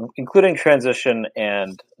including transition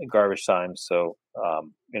and garbage time, so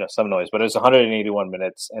some noise. But it was 181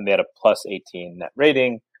 minutes, and they had a plus 18 net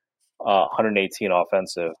rating, 118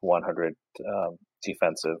 offensive, 100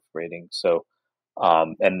 defensive rating. So,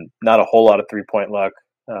 and not a whole lot of 3-point luck.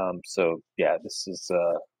 So yeah, this is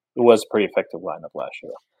it was a pretty effective lineup last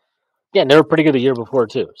year. Yeah, and they were pretty good the year before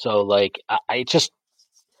too. So I just.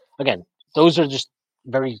 Again, those are just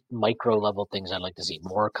very micro level things I'd like to see.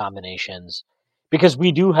 More combinations. Because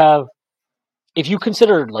we do have, if you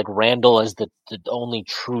consider Randle as the only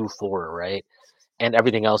true 4, right? And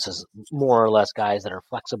everything else is more or less guys that are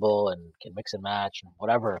flexible and can mix and match and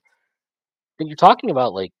whatever. Then you're talking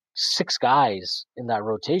about 6 guys in that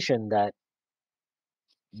rotation that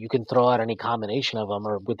you can throw out any combination of them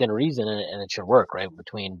or within reason and it should work, right?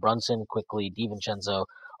 Between Brunson, Quickly, DiVincenzo,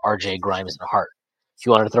 RJ, Grimes, and Hart. If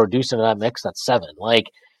you wanted to throw Deuce into that mix, that's 7.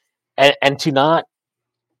 And to not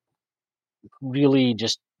really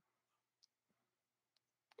just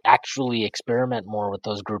actually experiment more with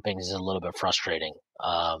those groupings is a little bit frustrating.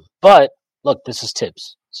 But look, this is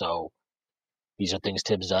Tibbs, so these are things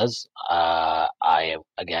Tibbs does. I'm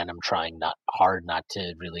trying not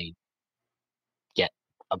to really get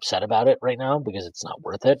upset about it right now because it's not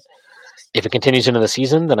worth it. If it continues into the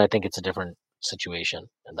season, then I think it's a different situation,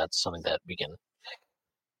 and that's something that we can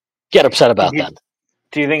get upset about then.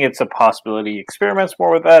 Do you think it's a possibility he experiments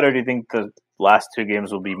more with that, or do you think the last 2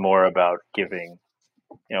 games will be more about giving,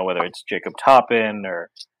 whether it's Jacob Toppin or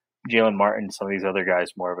Jalen Martin, some of these other guys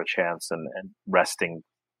more of a chance and resting,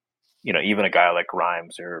 even a guy like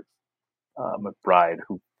Grimes or McBride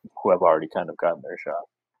who have already kind of gotten their shot?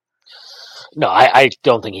 No, I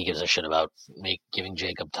don't think he gives a shit about giving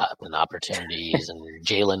Jacob Toppin opportunities and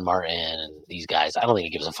Jalen Martin and these guys. I don't think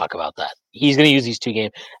he gives a fuck about that. He's going to use these 2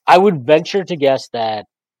 games. I would venture to guess that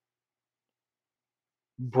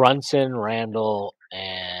Brunson, Randle,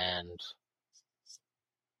 and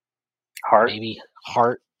maybe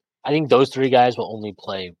Hart. I think those 3 guys will only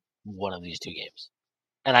play one of these 2 games.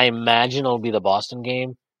 And I imagine it'll be the Boston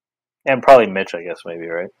game. And probably Mitch, I guess, maybe,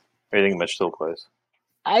 right? Or you think Mitch still plays?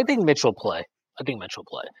 I think Mitch will play.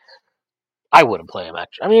 I wouldn't play him,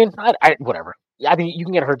 actually. I mean, I whatever. I think you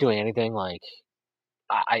can get hurt doing anything.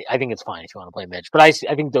 I think it's fine if you want to play Mitch. But I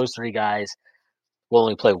think those 3 guys will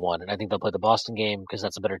only play one. And I think they'll play the Boston game because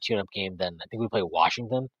that's a better tune-up game than I think we play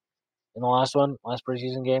Washington in the last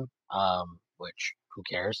preseason game, which who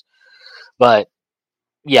cares? But,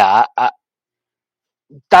 yeah,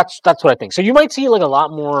 that's what I think. So you might see a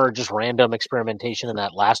lot more just random experimentation in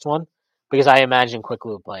that last one because I imagine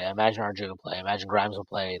Quickly will play. I imagine RJ will play. I imagine Grimes will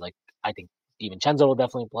play. I think DiVincenzo will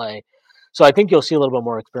definitely play. So I think you'll see a little bit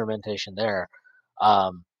more experimentation there.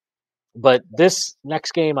 But this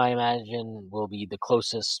next game, I imagine, will be the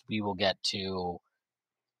closest we will get to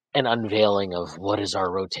an unveiling of what is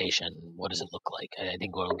our rotation. What does it look like? I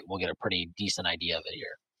think we'll get a pretty decent idea of it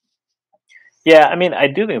here. Yeah, I mean, I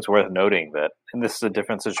do think it's worth noting that, and this is a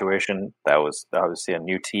different situation. That was obviously a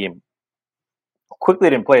new team. Quickly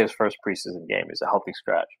didn't play his first preseason game. He's a healthy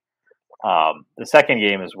scratch. The second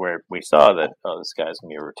game is where we saw that, this guy's going to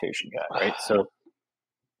be a rotation guy, right? So,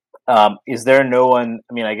 is there no one,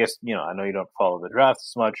 I mean, I guess, I know you don't follow the draft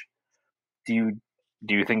as much. Do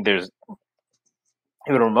you think there's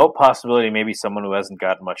a remote possibility, maybe someone who hasn't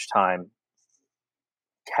gotten much time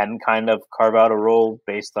can kind of carve out a role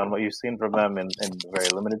based on what you've seen from them and very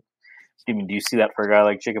limited. Do you see that for a guy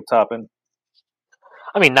like Jacob Toppin?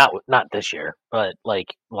 I mean, not this year, but like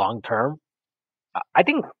long term, I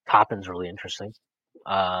think Toppin's really interesting.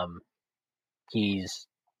 He's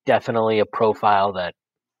definitely a profile that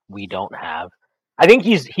we don't have. I think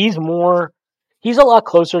he's a lot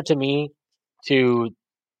closer to me to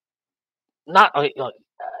not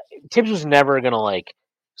Tibbs was never gonna like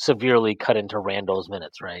severely cut into Randle's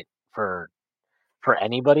minutes, right? For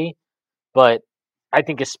anybody, but I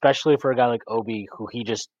think especially for a guy like Obi, who he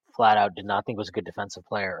just flat out did not think was a good defensive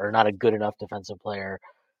player or not a good enough defensive player,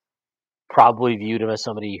 probably viewed him as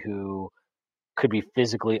somebody who could be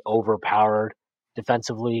physically overpowered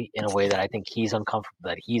defensively in a way that I think he's uncomfortable,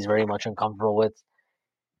 that he's very much uncomfortable with.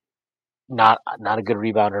 Not a good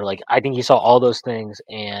rebounder. Like I think he saw all those things,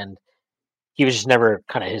 and he was just never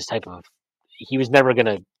kind of his type of. He was never going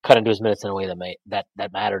to cut into his minutes in a way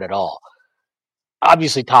that mattered at all.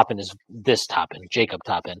 Obviously, Jacob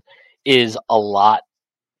Toppin, is a lot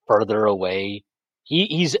further away.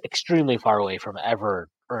 He's extremely far away from ever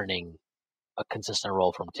earning a consistent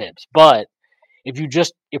role from Tibbs. But if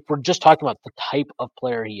we're just talking about the type of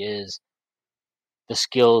player he is, the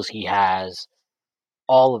skills he has,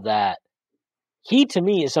 all of that, he to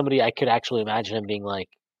me is somebody I could actually imagine him being like,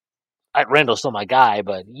 Randle's still my guy,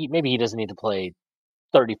 but maybe he doesn't need to play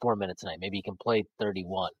 34 minutes a night. Maybe he can play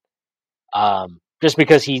 31. Just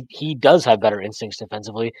because he does have better instincts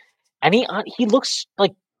defensively, and he looks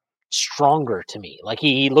like stronger to me. Like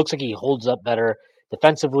he looks like he holds up better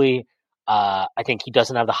defensively. I think he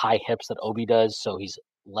doesn't have the high hips that Obi does, so he's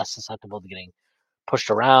less susceptible to getting pushed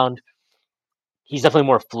around. He's definitely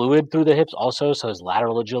more fluid through the hips also, so his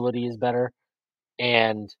lateral agility is better.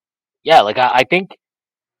 And yeah, like I think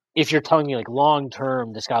if you're telling me like long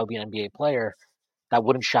term this guy will be an NBA player, that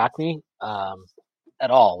wouldn't shock me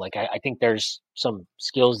at all. Like I think there's some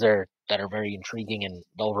skills there that are very intriguing, and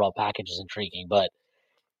the overall package is intriguing. But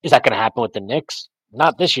is that going to happen with the Knicks?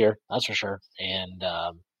 Not this year, that's for sure. And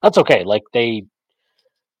that's okay. Like that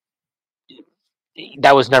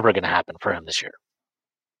was never going to happen for him this year.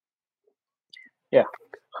 Yeah.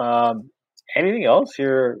 Anything else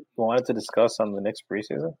you wanted to discuss on the Knicks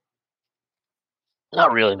preseason?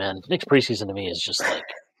 Not really, man. Knicks preseason to me is just like,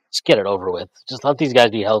 just get it over with. Just let these guys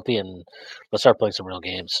be healthy and let's start playing some real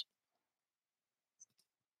games.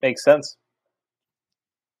 Makes sense.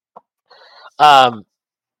 I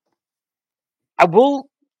will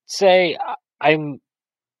say I'm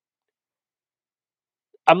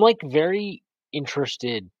like very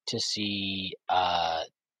interested to see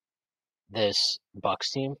this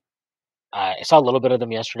Bucks team. I saw a little bit of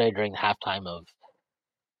them yesterday during the halftime of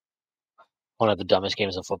one of the dumbest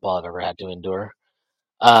games of football I've ever had to endure.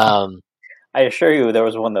 I assure you, there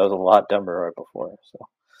was one that was a lot dumber right before. So.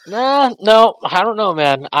 No, I don't know,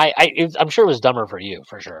 man. I'm sure it was dumber for you,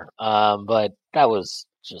 for sure. But that was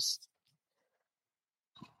just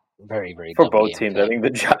very, very for both teams. I think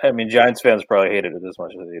Giants fans probably hated it as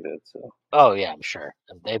much as they did. So. Oh yeah, I'm sure.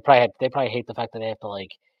 They probably hate the fact that they have to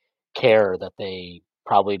like care that they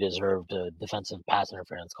probably deserved a defensive pass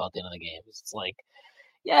interference call at the end of the game. It's like,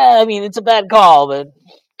 yeah, I mean, it's a bad call, but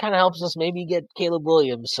kind of helps us maybe get Caleb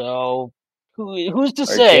Williams. So who's to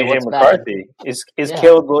say what's McCarthy. Bad? Is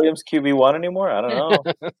Caleb Williams QB1 anymore? I don't know.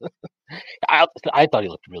 I thought he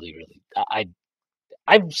looked really, really.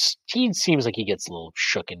 He seems like he gets a little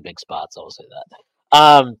shook in big spots. I'll say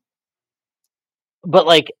that. But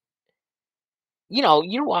like,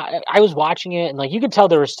 I was watching it and like you could tell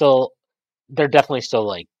they're definitely still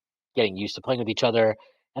like getting used to playing with each other.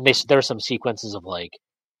 And there were some sequences of like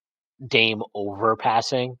Dame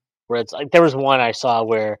overpassing where it's like there was one I saw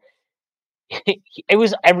where it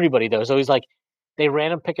was everybody though. So it was like they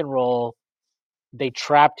ran him pick and roll, they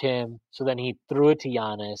trapped him, so then he threw it to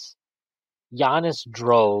Giannis. Giannis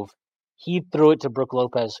drove, he threw it to Brook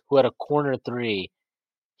Lopez, who had a corner three.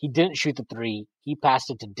 He didn't shoot the three. He passed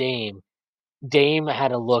it to Dame. Dame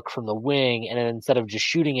had a look from the wing, and then instead of just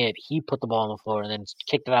shooting it, he put the ball on the floor and then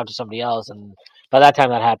kicked it out to somebody else. And by that time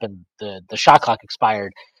that happened, the shot clock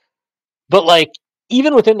expired. But like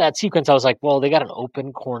even within that sequence, I was like, well, they got an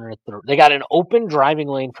open corner. They got an open driving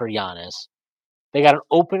lane for Giannis. They got an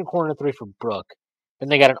open corner three for Brook. Then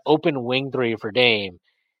they got an open wing three for Dame.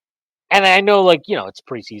 And I know, like, it's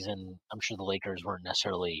preseason. I'm sure the Lakers weren't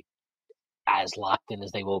necessarily as locked in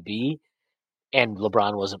as they will be. And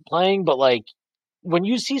LeBron wasn't playing. But, like, when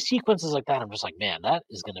you see sequences like that, I'm just like, man, that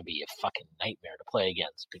is going to be a fucking nightmare to play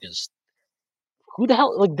against. Because who the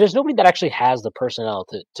hell, like, there's nobody that actually has the personnel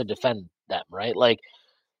to defend them, right? Like,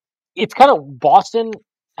 it's kind of, Boston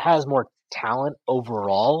has more talent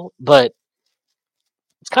overall, but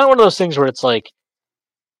it's kind of one of those things where it's like,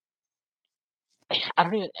 I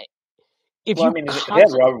don't even. If Well, I you mean, if they had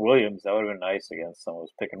constantly, Robert Williams, that would have been nice against some of those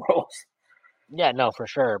pick and rolls. yeah, no, for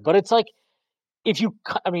sure. But it's like if you,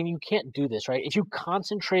 I mean, you can't do this, right? If you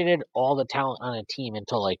concentrated all the talent on a team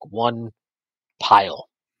into like one pile,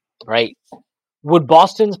 right? Would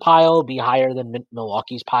Boston's pile be higher than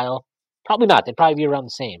Milwaukee's pile? Probably not. They'd probably be around the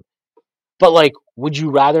same. But like, would you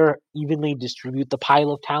rather evenly distribute the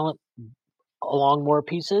pile of talent along more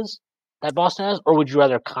pieces that Boston has, or would you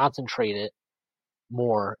rather concentrate it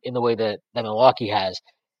more in the way that Milwaukee has?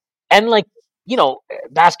 And like,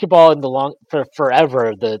 basketball in the for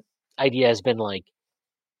forever, the idea has been like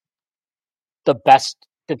the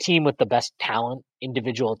team with the best talent,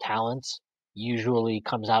 individual talents, usually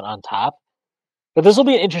comes out on top. But this will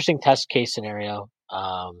be an interesting test case scenario,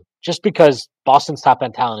 just because Boston's top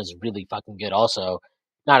end talent is really fucking good. Also,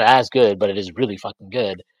 not as good, but it is really fucking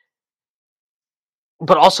good.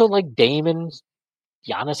 But also, like Dame and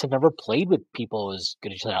Giannis have never played with people as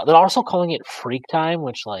good as each other. They're also calling it freak time,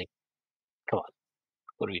 which, like, come on,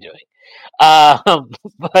 what are we doing? Um,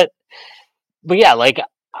 but but yeah, like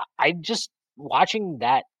I just watching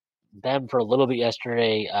them for a little bit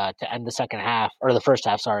yesterday to end the second half or the first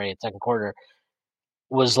half, sorry, second quarter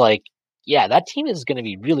was like, yeah, that team is going to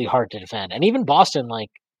be really hard to defend. And even Boston, like,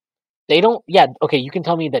 they don't. Yeah, okay, you can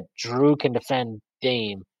tell me that Drew can defend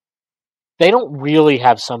Dame. They don't really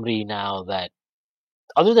have somebody now that,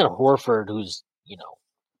 other than Horford, who's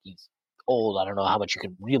he's old. I don't know how much you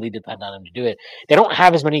can really depend on him to do it. They don't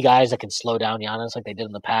have as many guys that can slow down Giannis like they did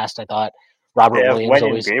in the past. I thought They Robert have Williams Wenyan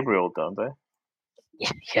always, Gabriel, don't they?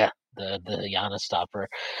 yeah, the Giannis stopper.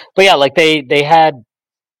 But yeah, like they had,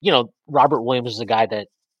 Robert Williams is a guy that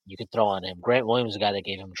you could throw on him. Grant Williams is a guy that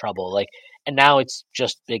gave him trouble. Like, and now it's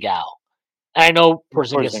just Big Al. And I know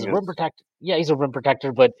Porzingis is a rim Porzingis. protector. Yeah, he's a rim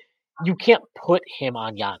protector, but you can't put him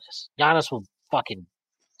on Giannis. Giannis will fucking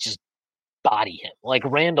just body him. Like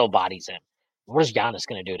Randle bodies him. What's Giannis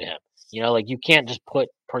going to do to him? Like you can't just put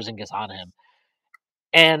Porzingis on him.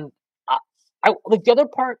 And I like the other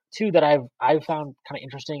part too that I've found kind of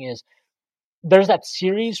interesting is there's that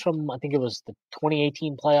series from, I think it was the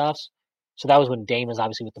 2018 playoffs. So that was when Dame was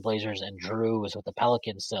obviously with the Blazers and Drew was with the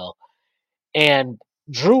Pelicans still. And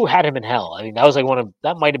Drew had him in hell. I mean, that was like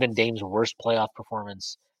that might have been Dame's worst playoff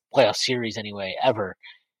series anyway, ever.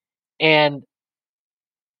 And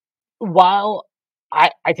while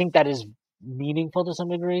I think that is meaningful to some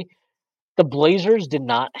degree, the Blazers did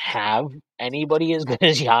not have anybody as good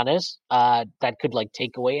as Giannis that could like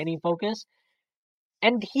take away any focus.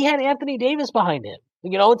 And he had Anthony Davis behind him.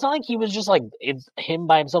 It's not like he was just like it's him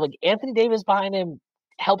by himself. Like Anthony Davis behind him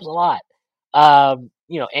helps a lot.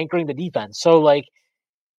 Anchoring the defense. So like,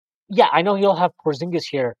 yeah, I know he'll have Porzingis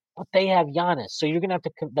here, but they have Giannis. So you're gonna have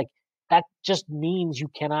to like that. Just means you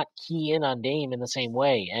cannot key in on Dame in the same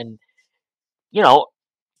way. And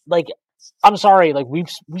like I'm sorry, like we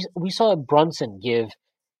saw Brunson give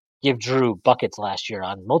Drew buckets last year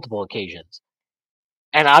on multiple occasions,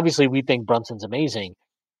 and obviously we think Brunson's amazing.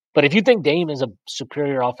 But if you think Dame is a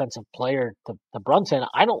superior offensive player to Brunson,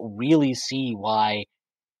 I don't really see why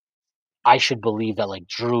I should believe that like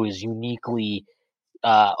Drew is uniquely.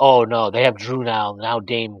 Oh no, they have Drew now. Now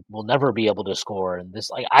Dame will never be able to score, and this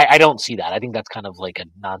like I don't see that. I think that's kind of like a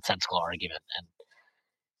nonsensical argument, and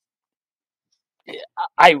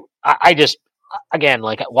I just again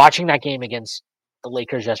like watching that game against the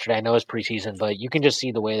Lakers yesterday. I know it's preseason, but you can just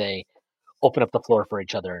see the way they open up the floor for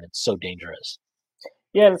each other, and it's so dangerous.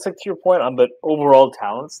 Yeah, and it's like to your point on the overall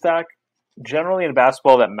talent stack. Generally, in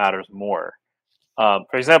basketball, that matters more.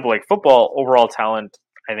 For example, like football, overall talent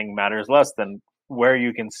I think matters less than where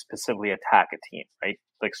you can specifically attack a team. Right,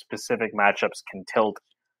 like specific matchups can tilt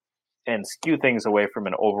and skew things away from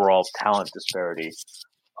an overall talent disparity.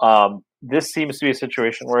 This seems to be a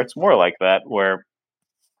situation where it's more like that, where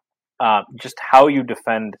just how you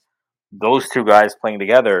defend those two guys playing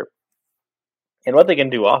together and what they can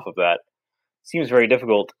do off of that seems very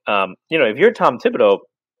difficult. If you're Tom Thibodeau,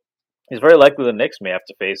 it's very likely the Knicks may have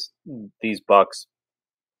to face these Bucks.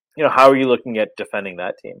 How are you looking at defending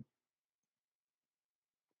that team?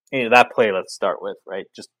 That play, let's start with, right?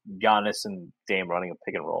 Just Giannis and Dame running a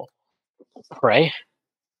pick and roll. Pray.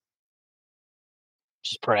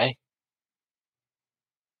 Just pray.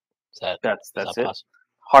 That's that it. possible?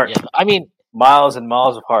 Heart. Yeah, I mean, miles and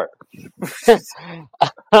miles of heart.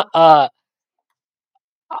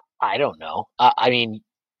 I don't know. I mean,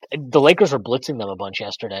 the Lakers were blitzing them a bunch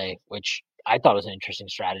yesterday, which I thought was an interesting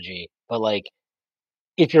strategy. But like,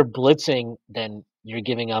 if you're blitzing, then you're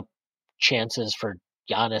giving up chances for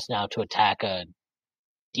Giannis now to attack a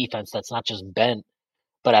defense that's not just bent,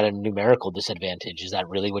 but at a numerical disadvantage. Is that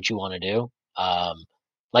really what you want to do?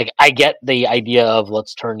 I get the idea of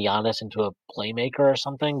let's turn Giannis into a playmaker or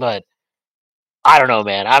something, but I don't know,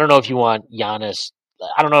 man. I don't know if you want Giannis.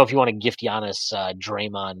 I don't know if you want to gift Giannis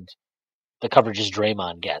Draymond, the coverages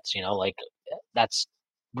Draymond gets. That's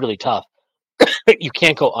really tough. You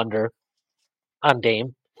can't go under on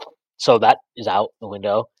Dame, so that is out the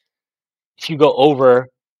window. If you go over,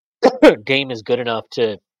 Dame is good enough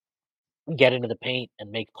to get into the paint and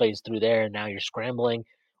make plays through there, and now you're scrambling,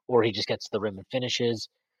 or he just gets to the rim and finishes.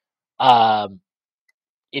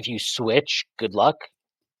 If you switch, good luck.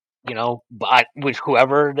 But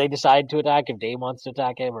whoever they decide to attack, if Dame wants to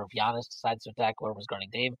attack him, or if Giannis decides to attack whoever's guarding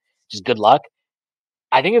Dame, just good luck.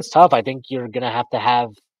 I think it's tough. I think you're gonna have to have.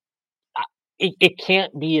 It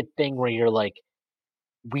can't be a thing where you're like,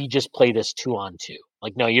 we just play this 2-on-2.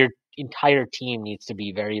 No, your entire team needs to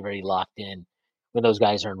be very, very locked in when those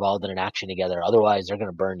guys are involved in an action together. Otherwise, they're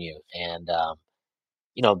gonna burn you. And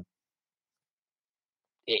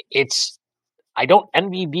it's. I don't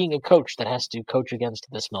envy being a coach that has to coach against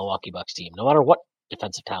this Milwaukee Bucks team, no matter what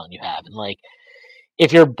defensive talent you have. And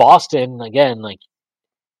if you're Boston, again,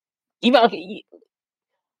 even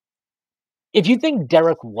if you think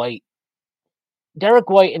Derek White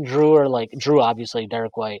and Drew are Drew, obviously,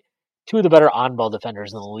 Derek White, two of the better on-ball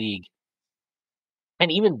defenders in the league.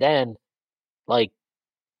 And even then,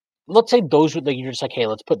 let's say those would you're just hey,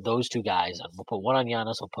 let's put those two guys on. We'll put one on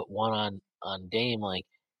Giannis, we'll put one on Dame.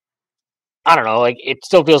 I don't know. It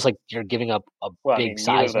still feels like you're giving up a big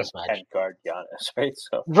size mismatch. Can't guard Giannis, right?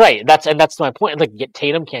 So right. That's my point.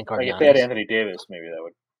 Tatum can't guard Giannis. If they had Anthony Davis, maybe that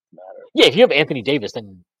would matter. Yeah, if you have Anthony Davis,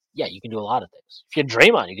 then yeah, you can do a lot of things. If you had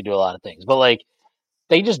Draymond, you can do a lot of things. But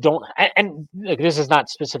they just don't. And this is not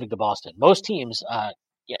specific to Boston. Most teams,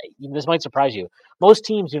 this might surprise you. Most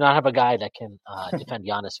teams do not have a guy that can defend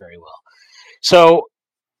Giannis very well. So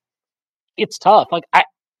it's tough.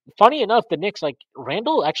 Funny enough, the Knicks,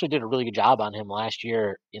 Randle actually did a really good job on him last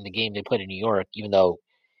year in the game they played in New York, even though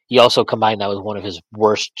he also combined that with one of his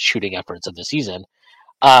worst shooting efforts of the season.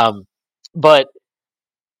 But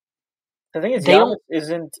the thing is,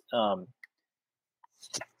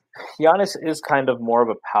 Giannis is kind of more of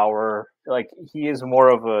a power. He is more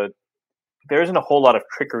of a. There isn't a whole lot of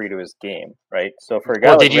trickery to his game, right? So for a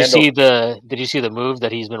guy, did you see the move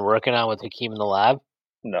that he's been working on with Hakeem in the lab?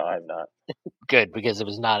 No, I'm not. Good, because it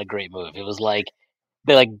was not a great move. It was I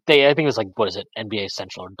think it was what is it, NBA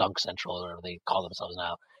Central or Dunk Central or whatever they call themselves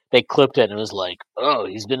now. They clipped it and it was oh,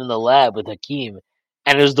 he's been in the lab with Hakeem,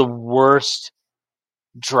 and it was the worst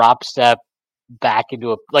drop step back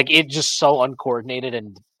into it just so uncoordinated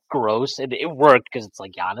and gross. And it worked because it's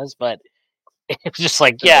Giannis, but it was just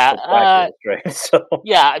right? So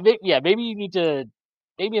maybe you need to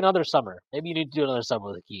another summer. Maybe you need to do another summer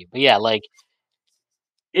with Hakeem. But yeah,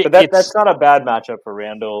 but that's not a bad matchup for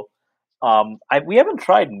Randle. We haven't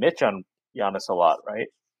tried Mitch on Giannis a lot, right?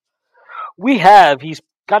 We have. He's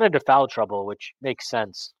got into foul trouble, which makes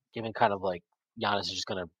sense, given kind of Giannis is just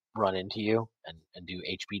going to run into you and do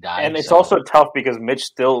HB dives. And it's also tough because Mitch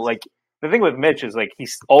still, the thing with Mitch is,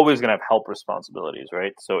 he's always going to have help responsibilities,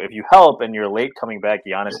 right? So if you help and you're late coming back,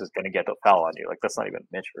 Giannis is going to get the foul on you. That's not even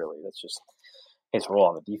Mitch, really. That's just his role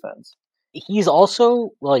on the defense. He's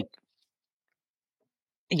also,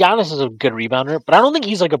 Giannis is a good rebounder, but I don't think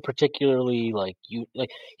he's a particularly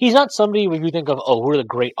he's not somebody when you think of who are the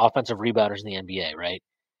great offensive rebounders in the NBA, right?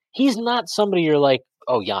 He's not somebody you're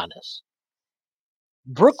Giannis.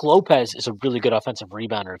 Brook Lopez is a really good offensive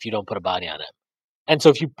rebounder if you don't put a body on him, and so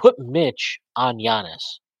if you put Mitch on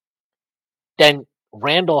Giannis, then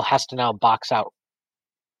Randle has to now box out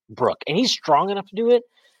Brook, and he's strong enough to do it,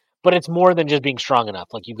 but it's more than just being strong enough.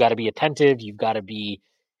 You've got to be attentive, you've got to be.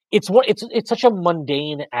 It's such a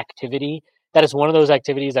mundane activity that it's one of those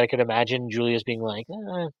activities that I could imagine Julius being I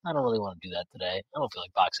don't really want to do that today. I don't feel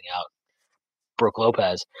like boxing out Brook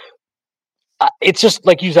Lopez. It's just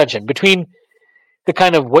like you mentioned, between the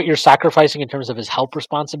kind of what you're sacrificing in terms of his help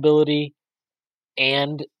responsibility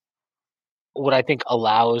and what I think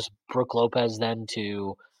allows Brook Lopez then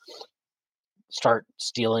to start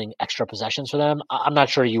stealing extra possessions for them. I'm not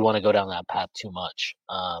sure you want to go down that path too much.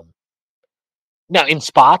 Now, in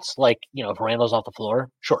spots, if Randle's off the floor,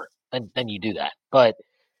 sure, then you do that. But,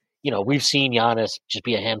 we've seen Giannis just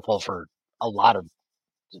be a handful for a lot of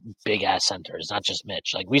big-ass centers, not just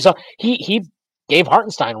Mitch. We saw he gave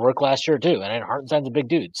Hartenstein work last year, too, and Hartenstein's a big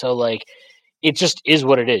dude. So, it just is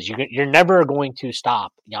what it is. You're never going to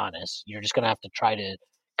stop Giannis. You're just going to have to try to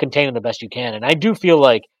contain him the best you can. And I do feel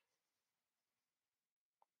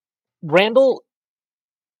Randle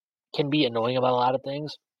can be annoying about a lot of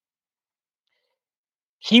things.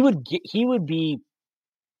 He would be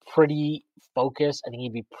pretty focused. I think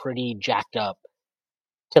he'd be pretty jacked up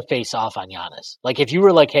to face off on Giannis. Like if you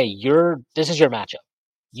were like, hey, this is your matchup.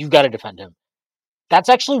 You've got to defend him. That's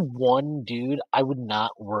actually one dude I would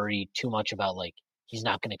not worry too much about. Like he's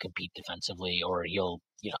not going to compete defensively, or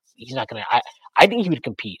he's not going to. I think he would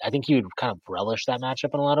compete. I think he would kind of relish that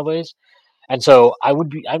matchup in a lot of ways. And so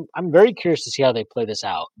I'm very curious to see how they play this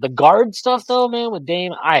out. The guard stuff though, man, with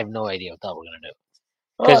Dame, I have no idea what the hell we're going to do.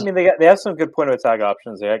 Well, I mean, they have some good point of attack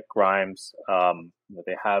options. They had Grimes.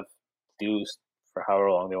 They have Deuce for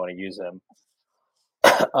however long they want to use him.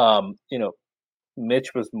 Mitch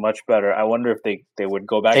was much better. I wonder if they would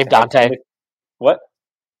go back. They've Dante. What?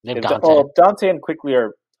 They've Dante. Dante and Quickly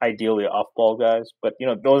are ideally off-ball guys, but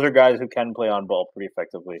those are guys who can play on ball pretty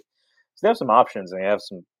effectively. So they have some options and they have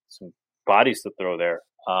some bodies to throw there.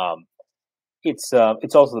 It's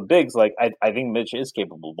also the bigs. Like I think Mitch is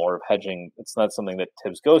capable more of hedging. It's not something that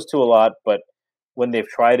Tibbs goes to a lot, but when they've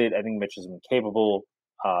tried it, I think Mitch has been capable.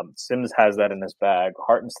 Sims has that in his bag.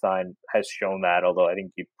 Hartenstein has shown that, although I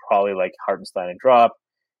think you'd probably like Hartenstein and Drop.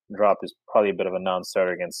 Drop is probably a bit of a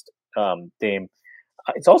non-starter against Dame.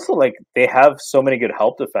 It's also like they have so many good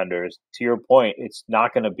help defenders. To your point, it's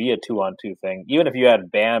not going to be a 2-on-2 thing, even if you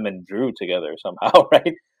had Bam and Drew together somehow,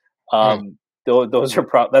 right?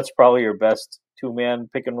 That's probably your best 2-man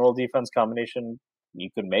pick and roll defense combination you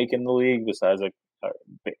could make in the league, besides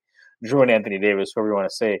Drew and Anthony Davis, whoever you want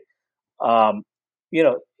to say.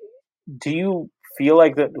 Do you feel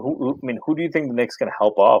like that? Who do you think the Knicks can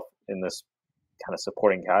help off in this kind of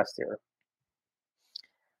supporting cast here?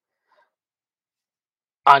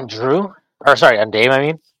 On Dame, I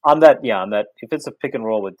mean? On that. If it's a pick and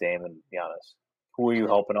roll with Dame and Giannis, who are you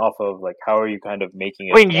helping off of? Like, how are you kind of making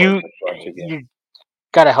it? I mean, you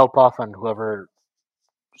got to help off on whoever.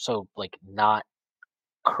 So, like, not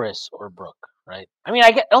Chris or Brooke, right? I mean,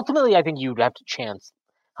 ultimately, I think you'd have to chance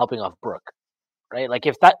helping off Brooke, right? Like,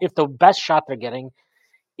 if the best shot they're getting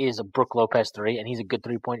is a Brooke Lopez 3 and he's a good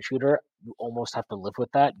 3-point shooter, you almost have to live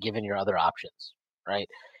with that given your other options, right?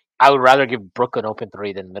 I would rather give Brooke an open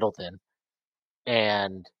 3 than Middleton.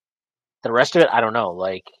 And the rest of it, I don't know.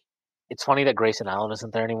 Like, it's funny that Grayson Allen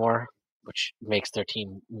isn't there anymore, which makes their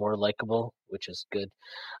team more likable, which is good.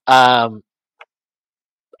 I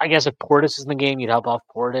guess if Portis is in the game, you'd help off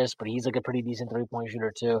Portis, but he's like a pretty decent 3-point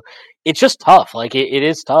shooter too. It's just tough. Like it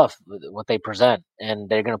is tough what they present, and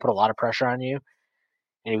they're going to put a lot of pressure on you.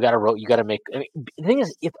 And you got to make. I mean, the thing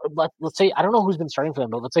is, let's say I don't know who's been starting for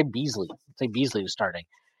them, but let's say Beasley. Let's say Beasley was starting.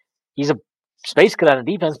 He's a space cadet on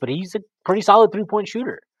defense, but he's a pretty solid 3-point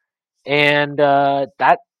shooter, and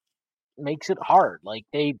that makes it hard. Like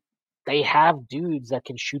they have dudes that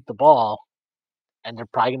can shoot the ball, and they're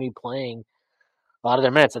probably going to be playing a lot of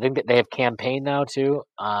their minutes. I think that they have Campaign now too.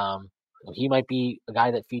 He might be a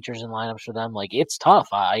guy that features in lineups for them. Like it's tough.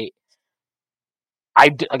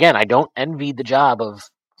 Again, I don't envy the job of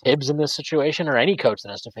Tibbs in this situation or any coach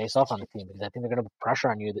that has to face off on the team, because I think they're going to put pressure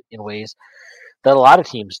on you in ways that a lot of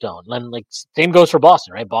teams don't. And like same goes for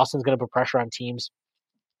Boston, right? Boston's going to put pressure on teams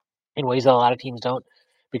in ways that a lot of teams don't,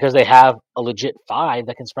 because they have a legit 5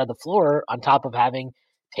 that can spread the floor on top of having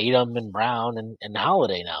Tatum and Brown and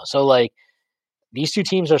Holiday now. So like these two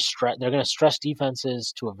teams are they're going to stress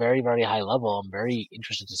defenses to a very, very high level. I'm very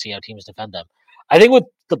interested to see how teams defend them. I think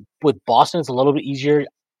with Boston, it's a little bit easier.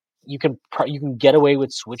 You can get away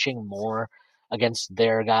with switching more against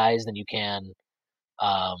their guys than you can,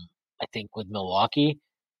 I think, with Milwaukee.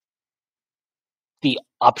 The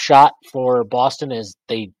upshot for Boston is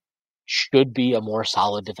they should be a more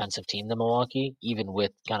solid defensive team than Milwaukee, even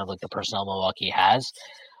with kind of like the personnel Milwaukee has.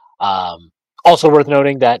 Also worth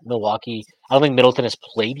noting that Milwaukee, I don't think Middleton has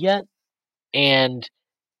played yet, and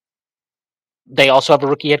they also have a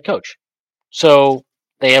rookie head coach. So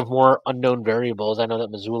they have more unknown variables. I know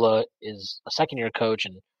that Mazzulla is a second-year coach,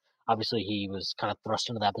 and obviously he was kind of thrust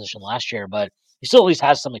into that position last year, but he still at least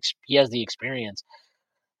has he has the experience.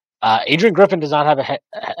 Adrian Griffin does not have a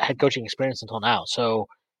head coaching experience until now, so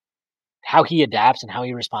how he adapts and how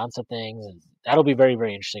he responds to things, and that'll be very,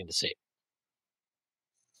 very interesting to see.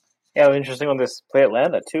 Yeah, interesting on this play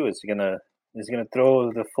Atlanta too. Is he gonna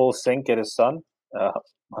throw the full sink at his son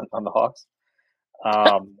on the Hawks?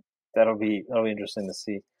 That'll be interesting to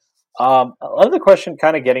see. Another question,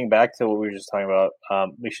 kind of getting back to what we were just talking about.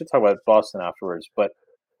 We should talk about Boston afterwards, but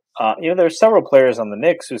there's several players on the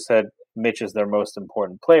Knicks who said Mitch is their most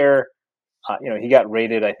important player. He got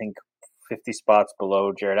rated, I think, 50 spots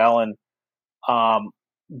below Jared Allen. I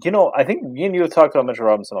think me and you have talked about Mitchell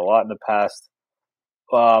Robinson a lot in the past.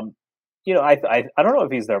 I don't know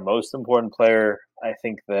if he's their most important player. I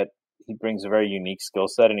think that he brings a very unique skill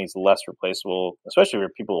set, and he's less replaceable, especially for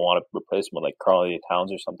people who want to replace him with like Karl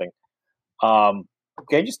Towns or something. Can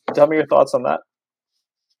you just tell me your thoughts on that?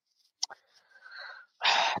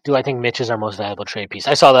 Do I think Mitch is our most valuable trade piece?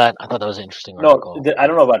 I saw that. I thought that was an interesting article. No, I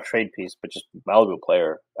don't know about trade piece, but just valuable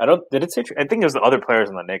player. Did it say? I think there's the other players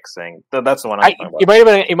in the Knicks saying that's the one I'm talking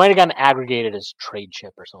about. It might have gotten aggregated as trade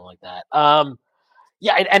chip or something like that.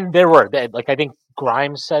 Yeah, and there were like I think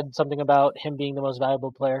Grimes said something about him being the most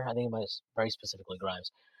valuable player. I think it was very specifically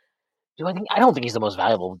Grimes. I don't think he's the most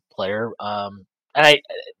valuable player. And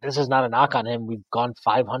this is not a knock on him. We've gone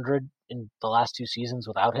 500 in the last 2 seasons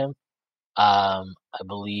without him. I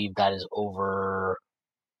believe that is over.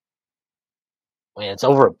 I mean, it's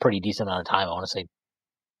over a pretty decent amount of time. I want to say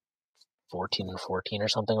 14-14 or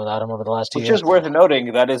something without him over the last 2 years. Which is worth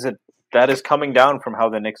noting. That is coming down from how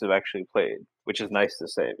the Knicks have actually played, which is nice to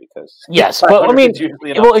say because yes, but I mean,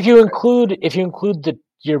 well, if you include the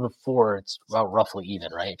year before, it's about roughly even,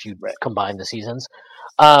 right? If you combine the seasons.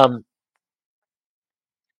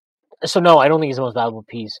 So no, I don't think he's the most valuable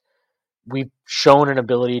piece. We've shown an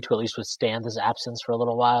ability to at least withstand his absence for a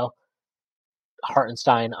little while.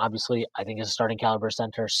 Hartenstein, obviously, I think is a starting caliber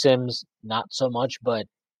center. Sims, not so much, but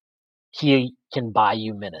he can buy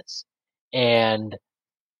you minutes. And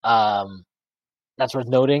that's worth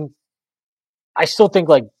noting. I still think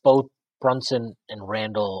like both Brunson and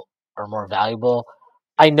Randle are more valuable.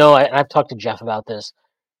 I know, and I've talked to Jeff about this.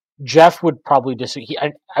 Jeff would probably disagree.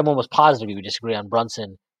 I'm almost positive he would disagree on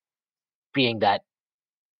Brunson, being that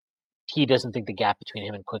he doesn't think the gap between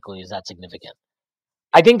him and Quickly is that significant.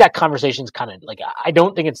 I think that conversation's kind of like, I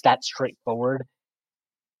don't think it's that straightforward.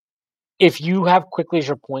 If you have Quickly as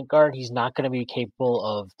your point guard, he's not going to be capable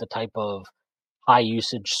of the type of high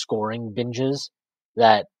usage scoring binges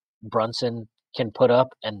that Brunson can put up,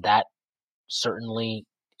 and that certainly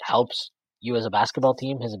helps you as a basketball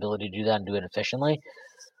team, his ability to do that and do it efficiently.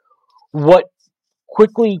 What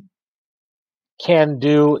Quickly can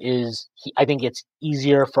do is, I think it's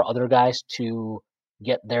easier for other guys to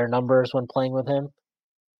get their numbers when playing with him.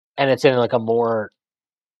 And it's in like a more,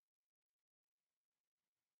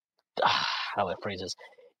 how do I phrase this?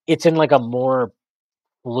 It's in like a more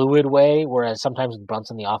fluid way, whereas sometimes with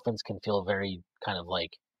Brunson, the offense can feel very kind of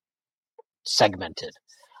like segmented.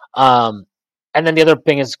 And then the other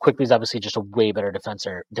thing is Quickly is obviously just a way better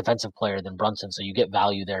defensive player than Brunson, so you get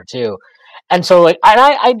value there too. And so like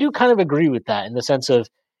I do kind of agree with that in the sense of,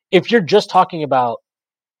 if you're just talking about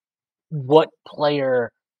what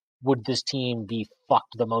player would this team be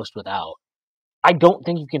fucked the most without, I don't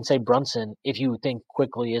think you can say Brunson if you think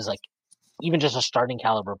Quickly is like even just a starting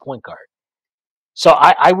caliber point guard. So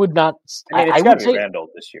I would not. I mean, it's got to be Randle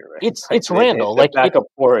this year, right? It's Randle. The backup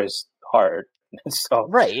four is hard. So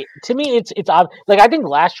right, to me, it's odd. Like I think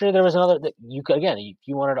last year there was another that you could, again, if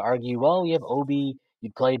you wanted to argue, well, you have Obi,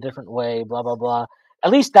 you'd play a different way, blah blah blah.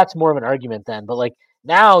 At least that's more of an argument then. But like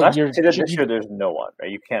now, this year there's no one, right?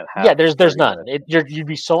 You can't have. Yeah, there's none. You'd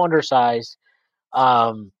be so undersized.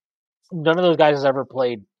 None of those guys has ever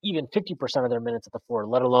played even 50% of their minutes at the four,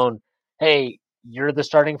 let alone, hey, you're the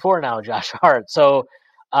starting four now, Josh Hart. So,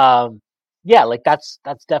 yeah, like that's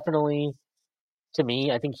definitely, to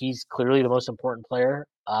me, I think he's clearly the most important player.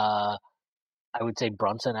 I would say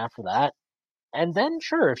Brunson after that. And then,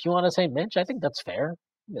 sure, if you want to say Mitch, I think that's fair.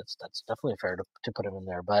 That's definitely fair to put him in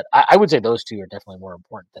there. But I would say those two are definitely more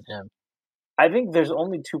important than him. I think there's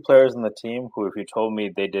only 2 players on the team who, if you told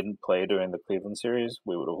me they didn't play during the Cleveland series,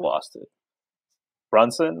 we would have lost it.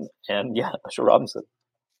 Brunson and, Mitchell Robinson.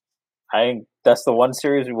 I think that's the one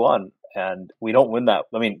series we won, and we don't win that.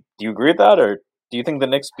 I mean, do you agree with that, or do you think the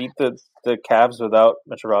Knicks beat the Cavs without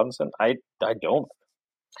Mitchell Robinson? I don't.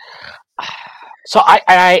 So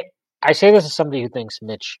I say this as somebody who thinks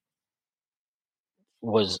Mitch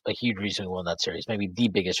was a huge reason we won that series, maybe the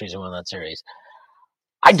biggest reason we won that series.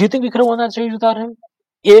 I do think we could have won that series without him.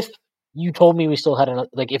 If you told me we still had another,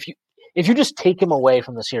 like if you just take him away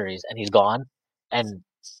from the series and he's gone, and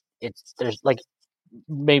there's like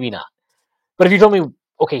maybe not. But if you told me,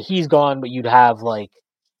 okay, he's gone, but you'd have like,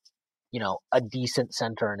 a decent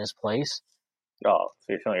center in his place. Oh, so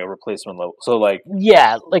you're telling a replacement level. So like,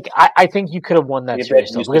 yeah, like I think you could have won that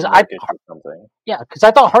series because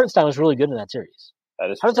I thought Hartenstein was really good in that series.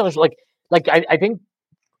 That is Hartenstein was like I think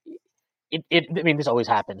it. I mean, this always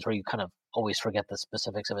happens where you kind of always forget the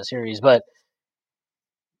specifics of a series, but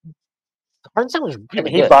Hartenstein was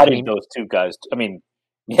really he good. bodied those 2 guys. I mean,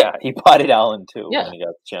 yeah, he bodied Allen too. Yeah, when he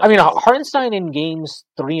got the chance. I mean, Hartenstein in games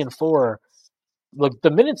 3 and 4. Look,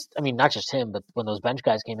 the minutes, I mean, not just him, but when those bench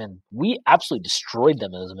guys came in, we absolutely destroyed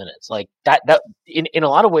them in those minutes. Like that in a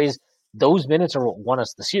lot of ways, those minutes are what won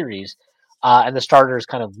us the series. and the starters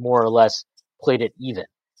kind of more or less played it even.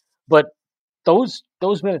 But those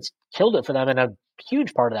minutes killed it for them, and a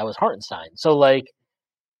huge part of that was Hartenstein. So, like,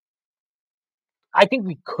 I think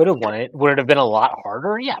we could have won it. Would it have been a lot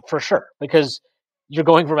harder? Yeah, for sure. Because you're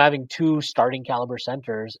going from having two starting caliber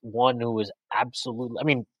centers, one who was absolutely, I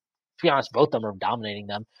mean, to be honest, both of them are dominating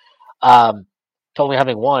them. To only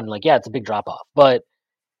having one, like, yeah, it's a big drop off. But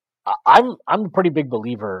I'm a pretty big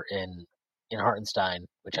believer in Hartenstein,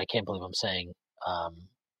 which I can't believe I'm saying,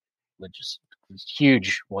 which is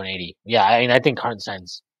huge 180. Yeah, I mean, I think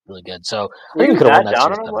Hartenstein's really good. So I think we could have won that down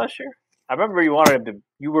series on him better. last year? I remember you wanted him to.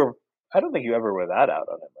 You were. I don't think you ever were that out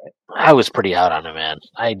on him, right? I was pretty out on him, man.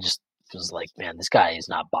 I just was like, man, this guy is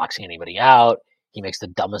not boxing anybody out. He makes the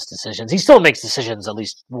dumbest decisions. He still makes decisions at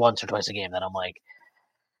least once or twice a game that I'm like,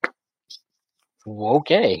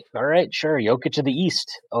 okay, all right, sure, Jokic to the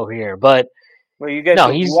East over here. But Well, you guys, no,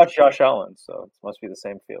 you watch Josh Allen, so it must be the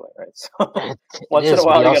same feeling, right? So once in a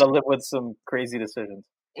while, you got to live with some crazy decisions.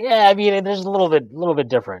 Yeah, I mean, there's a little bit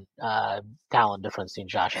different talent difference between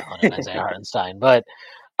Josh Allen and Isaiah Hartenstein, but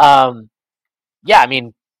yeah, I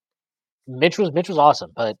mean, Mitch was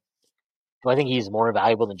awesome, but do I think he's more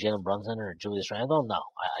valuable than Jalen Brunson or Julius Randle? No,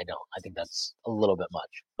 I don't. I think that's a little bit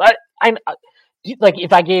much. But I like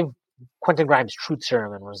if I gave Quentin Grimes truth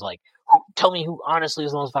serum and was like, tell me who honestly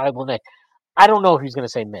is the most valuable Nick, I don't know if he's going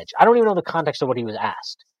to say Mitch. I don't even know the context of what he was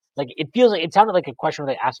asked. Like, it sounded like a question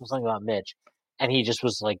where they asked him something about Mitch, and he just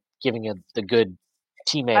was like giving the good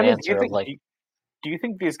teammate answer of like. Do you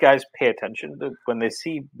think these guys pay attention to when they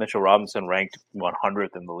see Mitchell Robinson ranked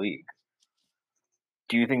 100th in the league?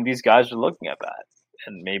 Do you think these guys are looking at that?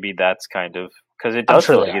 And maybe that's kind of because it does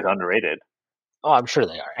feel like he's underrated. Oh, I'm sure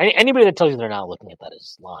they are. Anybody that tells you they're not looking at that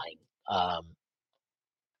is lying.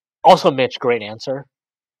 Also, Mitch, great answer.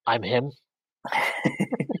 I'm him.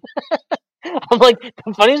 I'm like,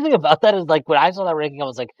 the funniest thing about that is like when I saw that ranking, I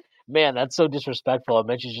was like, man, that's so disrespectful. And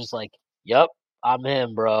Mitch is just like, yep, I'm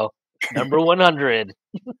him, bro. Number 100.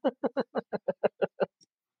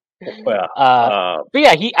 Well, but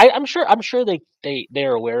yeah, I'm sure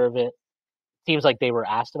they're aware of it. Seems like they were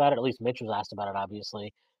asked about it. At least Mitch was asked about it.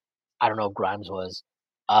 Obviously, I don't know if Grimes was.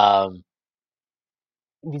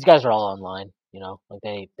 These guys are all online. You know,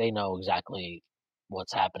 like they know exactly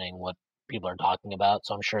what's happening, what people are talking about.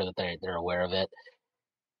 So I'm sure that they're aware of it.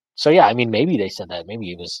 So yeah, I mean, maybe they said that.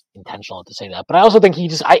 Maybe it was intentional to say that. But I also think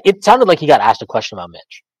it sounded like he got asked a question about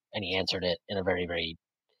Mitch, and he answered it in a very, very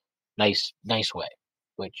nice way.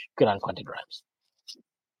 Which good on Quentin Grimes.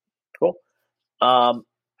 Cool.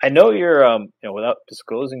 I know you're without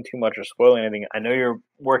disclosing too much or spoiling anything. I know you're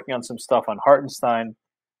working on some stuff on Hartenstein.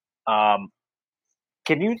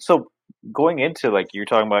 Can you going into like you're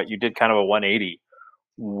talking about, you did kind of a 180.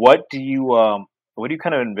 What do you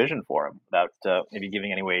kind of envision for him without maybe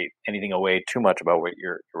giving anything away too much about what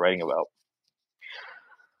you're writing about?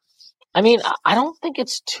 I mean, I don't think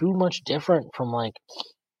it's too much different from like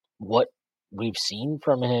what we've seen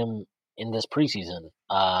from him in this preseason.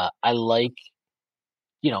 I like,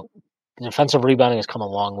 defensive rebounding has come a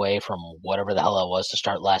long way from whatever the hell it was to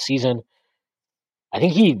start last season. I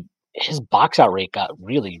think his box out rate got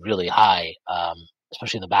really, really high,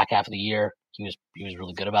 especially in the back half of the year. He was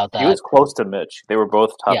really good about that. He was close to Mitch. They were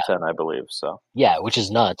both top 10, I believe. So yeah, which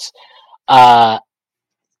is nuts. I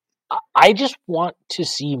just want to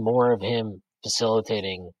see more of him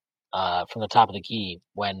facilitating from the top of the key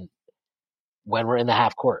when we're in the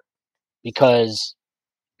half court, because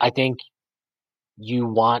I think you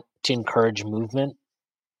want to encourage movement.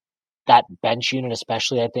 That bench unit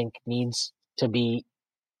especially, I think, needs to be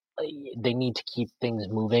 – they need to keep things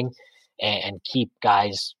moving and keep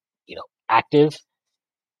guys, active.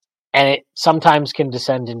 And it sometimes can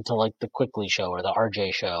descend into like the Quickly show or the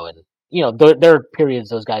RJ show. And, there are periods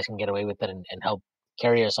those guys can get away with it and help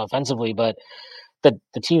carry us offensively. But the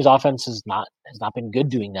team's offense has not been good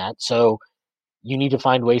doing that. So you need to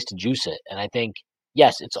find ways to juice it. And I think,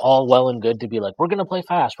 yes, it's all well and good to be like, we're going to play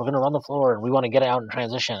fast, we're going to run the floor, and we want to get out in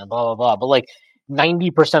transition and blah, blah, blah. But like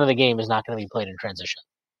 90% of the game is not going to be played in transition.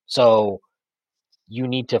 So you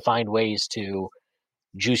need to find ways to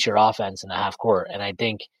juice your offense in the half court. And I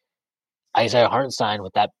think Isaiah Hartenstein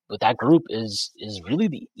with that group is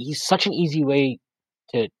really he's such an easy way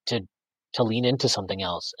to lean into something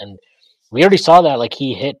else. And we already saw that, like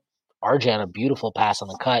he hit RJ on a beautiful pass on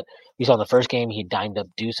the cut. We saw in the first game he dined up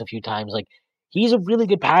Deuce a few times. Like he's a really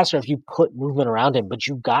good passer if you put movement around him, but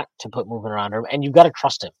you've got to put movement around him and you've got to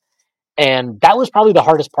trust him. And that was probably the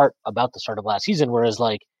hardest part about the start of last season, whereas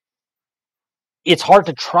like it's hard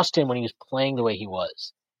to trust him when he was playing the way he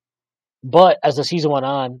was. But as the season went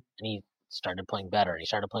on and he started playing better,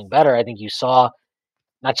 I think you saw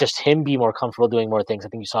not just him be more comfortable doing more things. I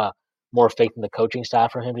think you saw more faith in the coaching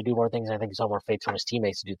staff for him to do more things. I think you saw more faith from his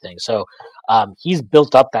teammates to do things. So he's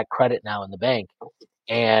built up that credit now in the bank,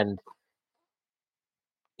 and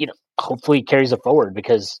hopefully he carries it forward.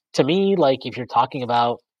 Because to me, like if you're talking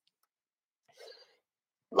about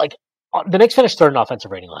like the Knicks finished third in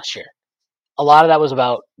offensive rating last year. A lot of that was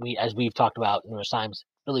about as we've talked about numerous times,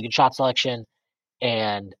 really good shot selection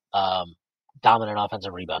and dominant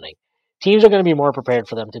offensive rebounding. Teams are going to be more prepared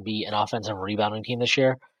for them to be an offensive rebounding team this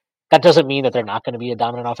year. That doesn't mean that they're not going to be a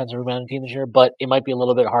dominant offensive rebounding team this year, but it might be a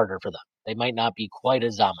little bit harder for them. They might not be quite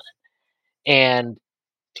as dominant. And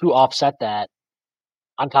to offset that,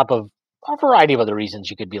 on top of a variety of other reasons,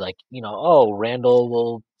 you could be like, Randle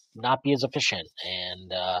will not be as efficient,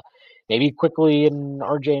 and maybe Quickly and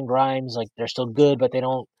RJ and Grimes, like they're still good, but they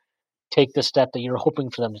don't take the step that you're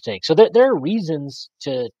hoping for them to take. So there are reasons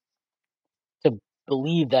to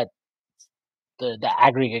believe that the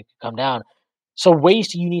aggregate could come down. So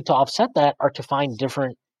ways you need to offset that are to find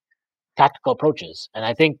different tactical approaches. And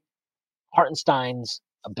I think Hartenstein's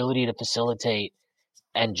ability to facilitate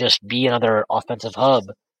and just be another offensive hub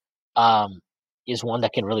is one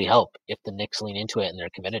that can really help if the Knicks lean into it and they're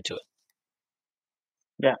committed to it.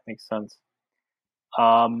 Yeah, makes sense.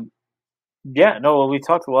 We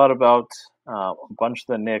talked a lot about a bunch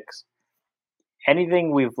of the Knicks.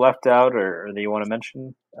 Anything we've left out or that you want to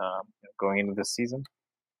mention going into this season?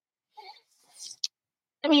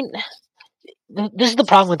 I mean, this is the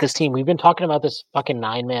problem with this team. We've been talking about this fucking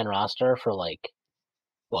 9-man roster for like,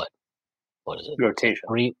 what is it?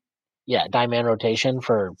 Rotation. 9-man rotation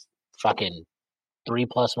for fucking 3+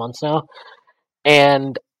 months now.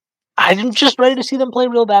 And I'm just ready to see them play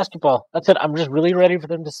real basketball. That's it. I'm just really ready for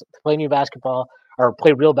them to play new basketball or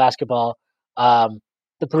play real basketball.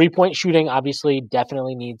 The 3-point shooting obviously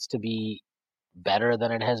definitely needs to be better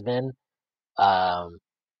than it has been.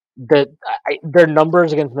 Their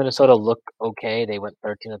numbers against Minnesota look okay. They went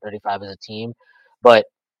 13 of 35 as a team, but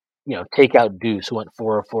take out Deuce, who went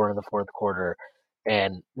 4 of 4 in the fourth quarter,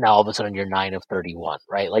 and now all of a sudden you're 9 of 31,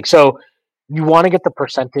 right? Like, so you want to get the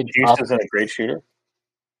percentage Deuce up. isn't a great shooter.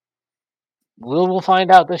 We'll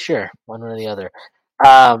find out this year, one way or the other.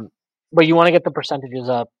 But you want to get the percentages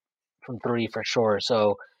up from 3 for sure.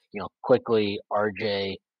 So Quickly,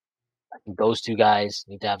 RJ, I think those two guys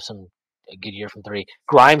need to have a good year from 3.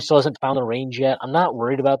 Grimes still hasn't found the range yet. I'm not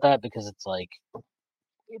worried about that because it's like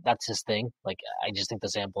that's his thing. Like I just think the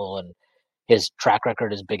sample and his track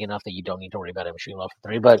record is big enough that you don't need to worry about him shooting off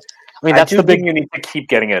from 3. But I mean, that's the big. You need to keep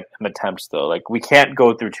getting him attempts though. Like we can't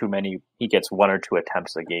go through too many. He gets 1 or 2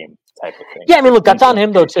 attempts a game type of thing. Yeah, I mean, look, that's on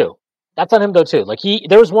him though too. Like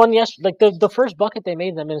there was one yesterday. Like the first bucket they made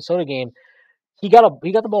in the Minnesota game. He got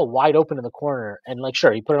the ball wide open in the corner, and like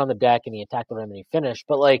sure, he put it on the deck and he attacked the rim and he finished.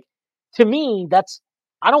 But like to me,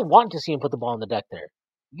 I don't want to see him put the ball on the deck there.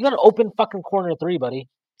 You got an open fucking corner 3, buddy.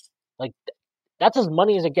 Like that's as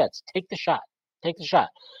money as it gets. Take the shot.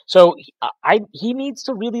 So he needs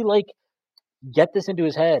to really like get this into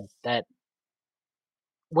his head that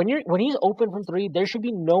when he's open from 3, there should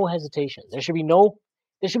be no hesitation. There should be no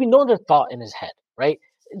other thought in his head, right?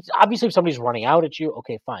 Obviously, if somebody's running out at you,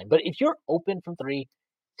 okay, fine. But if you're open from 3,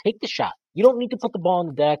 take the shot. You don't need to put the ball on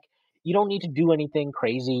the deck. You don't need to do anything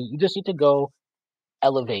crazy. You just need to go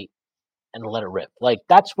elevate and let it rip. Like,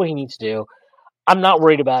 that's what he needs to do. I'm not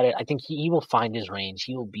worried about it. I think he will find his range.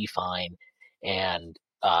 He will be fine. And,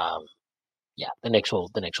 the Knicks will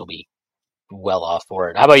be well off for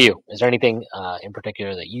it. How about you? Is there anything in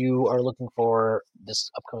particular that you are looking for this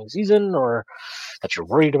upcoming season or that you're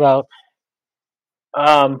worried about?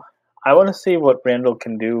 I want to see what Randle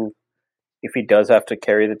can do if he does have to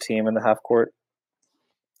carry the team in the half court.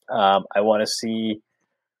 I want to see.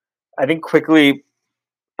 I think Quickly.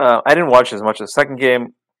 I didn't watch as much of the second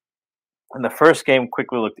game. In the first game,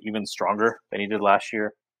 Quickly looked even stronger than he did last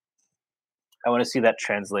year. I want to see that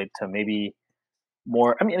translate to maybe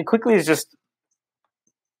more. I mean, Quickly is just.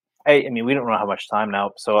 I mean, we don't know how much time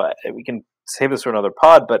now, so we can save this for another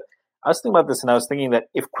pod. But I was thinking about this, and I was thinking that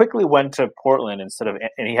if Quickly went to Portland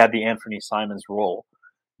and he had the Anthony Simons role,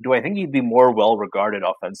 do I think he'd be more well regarded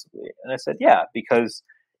offensively? And I said, yeah, because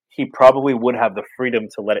he probably would have the freedom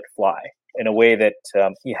to let it fly in a way that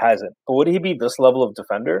he hasn't. But would he be this level of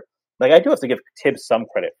defender? Like, I do have to give Tibbs some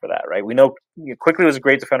credit for that, right? We know Quickly was a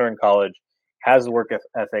great defender in college, has the work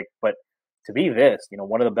ethic, but to be this,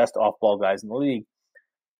 one of the best off-ball guys in the league,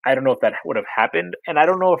 I don't know if that would have happened. And I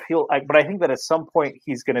don't know if but I think that at some point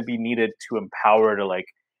he's going to be needed to empower to, like,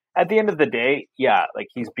 at the end of the day, yeah, like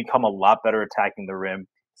he's become a lot better attacking the rim.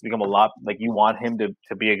 He's become a lot, like, you want him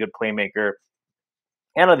to be a good playmaker.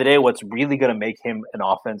 end of the day, what's really going to make him an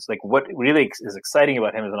offense, like what really is exciting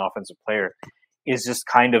about him as an offensive player, is just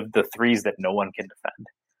kind of the threes that no one can defend.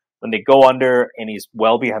 When they go under and he's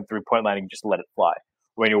well behind 3-point line, you just let it fly.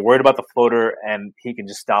 When you're worried about the floater and he can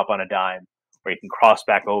just stop on a dime, or he can cross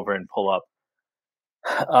back over and pull up.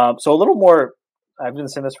 So a little more, I've been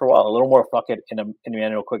saying this for a while, a little more fuck it in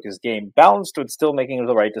Emmanuel Quick's game. Balanced with still making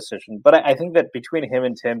the right decision. But I think that between him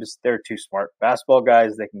and Tibbs, they're two smart basketball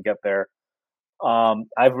guys. They can get there.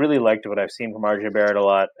 I've really liked what I've seen from RJ Barrett a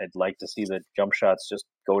lot. I'd like to see the jump shots just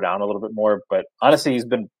go down a little bit more. But honestly, he's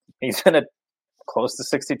been at close to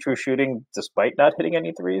 60 true shooting despite not hitting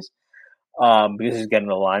any threes because he's getting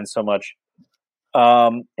the line so much.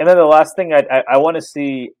 And then the last thing I want to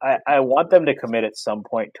see, I want them to commit at some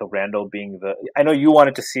point to Randle being I know you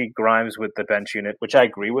wanted to see Grimes with the bench unit, which I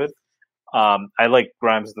agree with. I like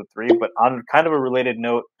Grimes at the 3, but on kind of a related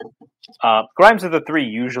note, Grimes at the 3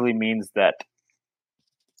 usually means that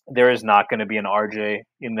there is not going to be an RJ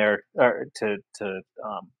in there to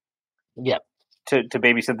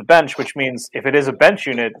babysit the bench, which means if it is a bench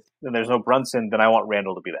unit and there's no Brunson, then I want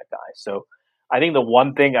Randle to be that guy. So I think the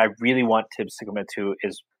one thing I really want Tibbs to commit to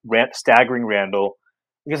is staggering Randle,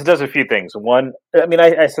 because it does a few things. One, I mean,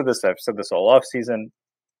 I've said this all off season.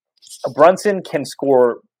 Brunson can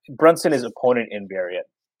score. Brunson is opponent invariant,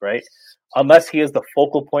 right? Unless he is the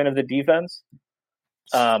focal point of the defense,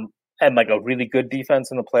 and like a really good defense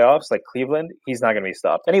in the playoffs, like Cleveland, he's not going to be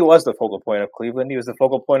stopped. And he was the focal point of Cleveland. He was the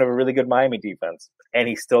focal point of a really good Miami defense, and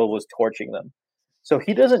he still was torching them. So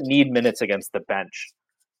he doesn't need minutes against the bench.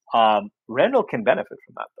 Randle can benefit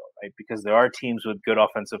from that, though, right? Because there are teams with good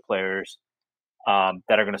offensive players that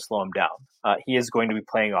are going to slow him down. He is going to be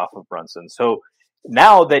playing off of Brunson. So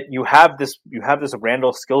now that you have this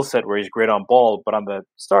Randle skill set where he's great on ball, but on the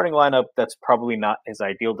starting lineup, that's probably not his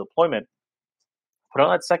ideal deployment. Put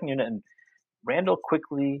on that second unit and Randle,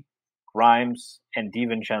 Quickly, Grimes, and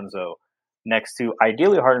DiVincenzo next to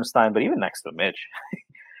ideally Hartenstein, but even next to Mitch.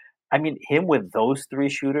 I mean, him with those 3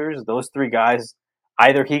 shooters, those 3 guys,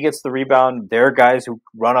 either he gets the rebound, they're guys who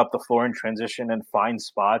run up the floor in transition and find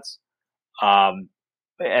spots. And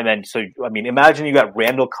then, so, I mean, imagine you got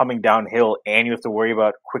Randle coming downhill and you have to worry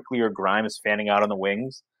about Quickly or Grimes fanning out on the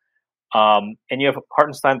wings. And you have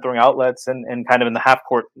Hartenstein throwing outlets and kind of in the half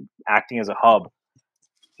court acting as a hub.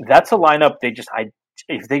 That's a lineup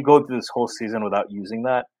if they go through this whole season without using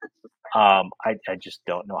that, I just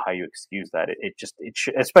don't know how you excuse that. It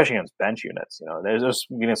should, especially against bench units. You know, there's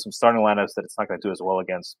some starting lineups that it's not going to do as well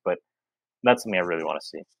against, but that's something I really want to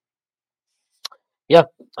see. Yeah,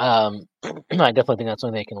 I definitely think that's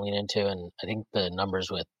something they can lean into, and I think the numbers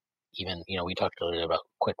with even, we talked earlier about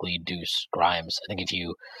Quickly, Deuce, Grimes. I think if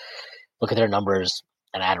you look at their numbers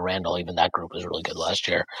and add Randle, even that group was really good last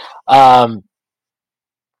year.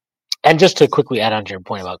 And just to quickly add on to your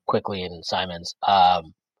point about Quickly and Simons,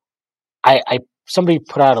 somebody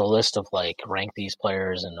put out a list of rank these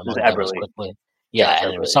players, and among them was Quickly. Yeah,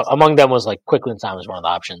 and it was among them was Quickly and Simons, one of the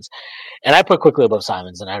options. And I put Quickly above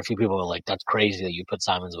Simons, and I had a few people were like, "That's crazy that you put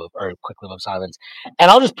Simons or Quickly above Simons." And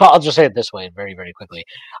I'll just say it this way, very, very quickly.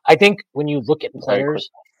 I think when you look at players,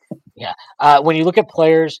 when you look at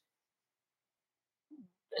players,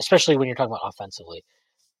 especially when you're talking about offensively,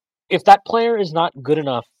 if that player is not good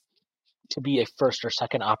enough to be a first or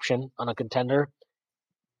second option on a contender,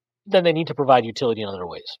 then they need to provide utility in other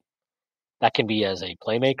ways. That can be as a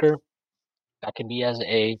playmaker. That can be as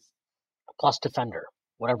a plus defender,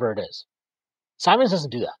 whatever it is. Simons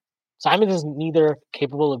doesn't do that. Simons is neither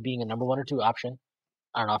capable of being a number 1 or 2 option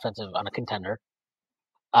on a contender.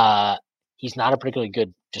 He's not a particularly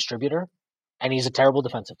good distributor, and he's a terrible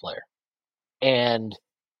defensive player. And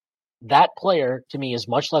that player, to me, is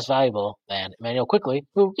much less valuable than Emmanuel Quickly,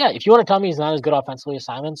 who, if you want to tell me he's not as good offensively as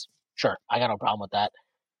Simons, sure, I got no problem with that.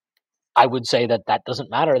 I would say that doesn't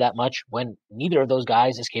matter that much when neither of those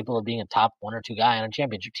guys is capable of being a top 1 or 2 guy on a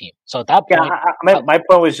championship team. So at that point, my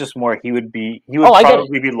point was just more he would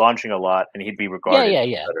probably be launching a lot, and he'd be regarded.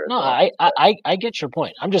 Yeah. No, I get your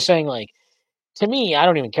point. I'm just saying, to me, I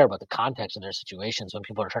don't even care about the context of their situations when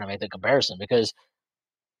people are trying to make the comparison, because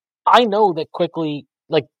I know that Quickly,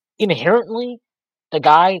 inherently, the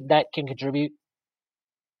guy that can contribute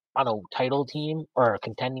on a title team or a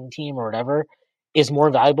contending team or whatever is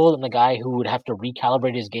more valuable than the guy who would have to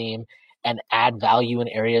recalibrate his game and add value in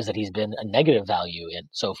areas that he's been a negative value in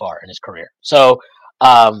so far in his career. So,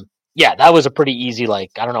 that was a pretty easy, I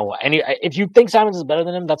don't know. If you think Simons is better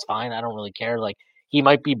than him, that's fine. I don't really care. He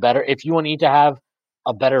might be better. If you need to have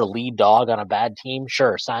a better lead dog on a bad team,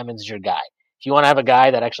 sure, Simons is your guy. If you want to have a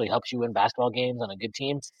guy that actually helps you win basketball games on a good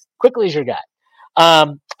team, Quickly is your guy.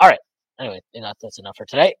 All right. Anyway, that's enough for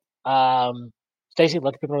today. Stacy,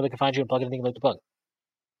 let the people know they can find you and plug anything you'd like to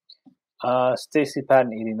plug. Stacy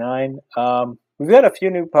Patton 89. We've got a few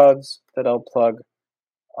new pods that I'll plug.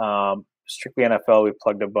 Strictly NFL, we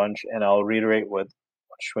plugged a bunch, and I'll reiterate what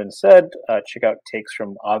Shwin said. Check out takes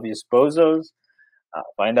from Obvious Bozos.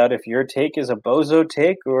 Find out if your take is a bozo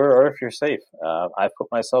take or if you're safe. I put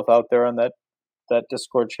myself out there on that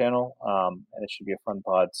Discord channel, and it should be a fun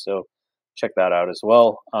pod. So check that out as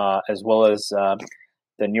well. As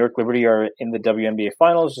the New York Liberty are in the WNBA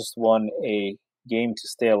Finals, just won a game to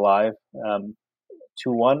stay alive, 2-1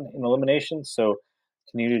 in elimination. So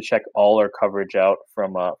continue to check all our coverage out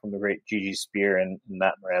from the great Gigi Spear and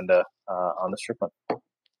Matt Miranda on the Strickland.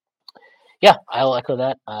 Yeah, I'll echo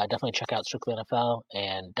that. Definitely check out Strictly NFL,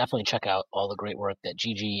 and definitely check out all the great work that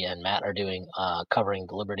Gigi and Matt are doing covering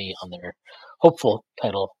the Liberty on their hopeful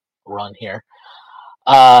title run here.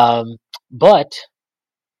 But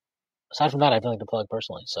aside from that, I have nothing to plug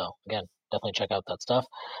personally. So again, definitely check out that stuff.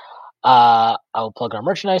 I will plug our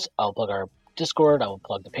merchandise. I will plug our Discord. I will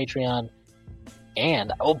plug the Patreon.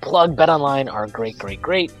 And I will plug BetOnline, our great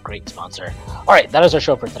sponsor. All right, that is our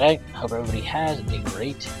show for today. I hope everybody has a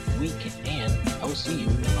great week, and I will see you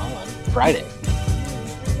on Friday.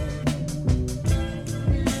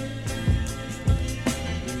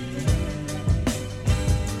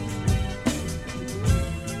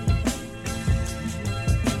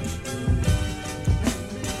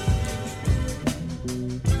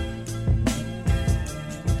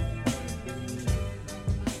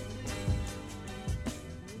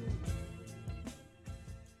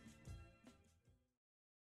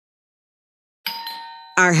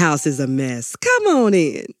 Our house is a mess. Come on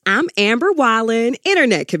in. I'm Amber Wallen,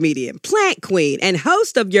 internet comedian, plant queen, and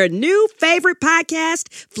host of your new favorite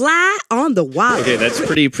podcast, Fly on the Wallen. Okay, that's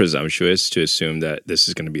pretty presumptuous to assume that this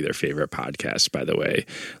is going to be their favorite podcast, by the way.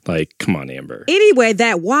 Like, come on, Amber. Anyway,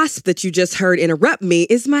 that wasp that you just heard interrupt me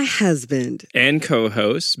is my husband. And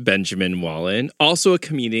co-host, Benjamin Wallen, also a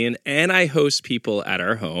comedian, and I host people at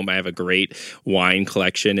our home. I have a great wine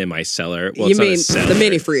collection in my cellar. Well, you mean the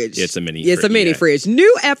mini fridge? Yeah, it's a mini fridge. It's a mini fridge.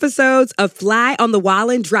 New episodes of Fly on the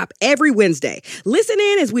Wallen drop every Wednesday. Listen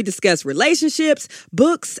in as we discuss relationships,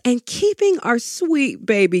 books, and keeping our sweet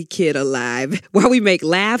baby kid alive while we make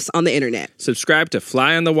laughs on the internet. Subscribe to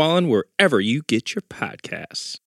Fly on the Wallen wherever you get your podcasts.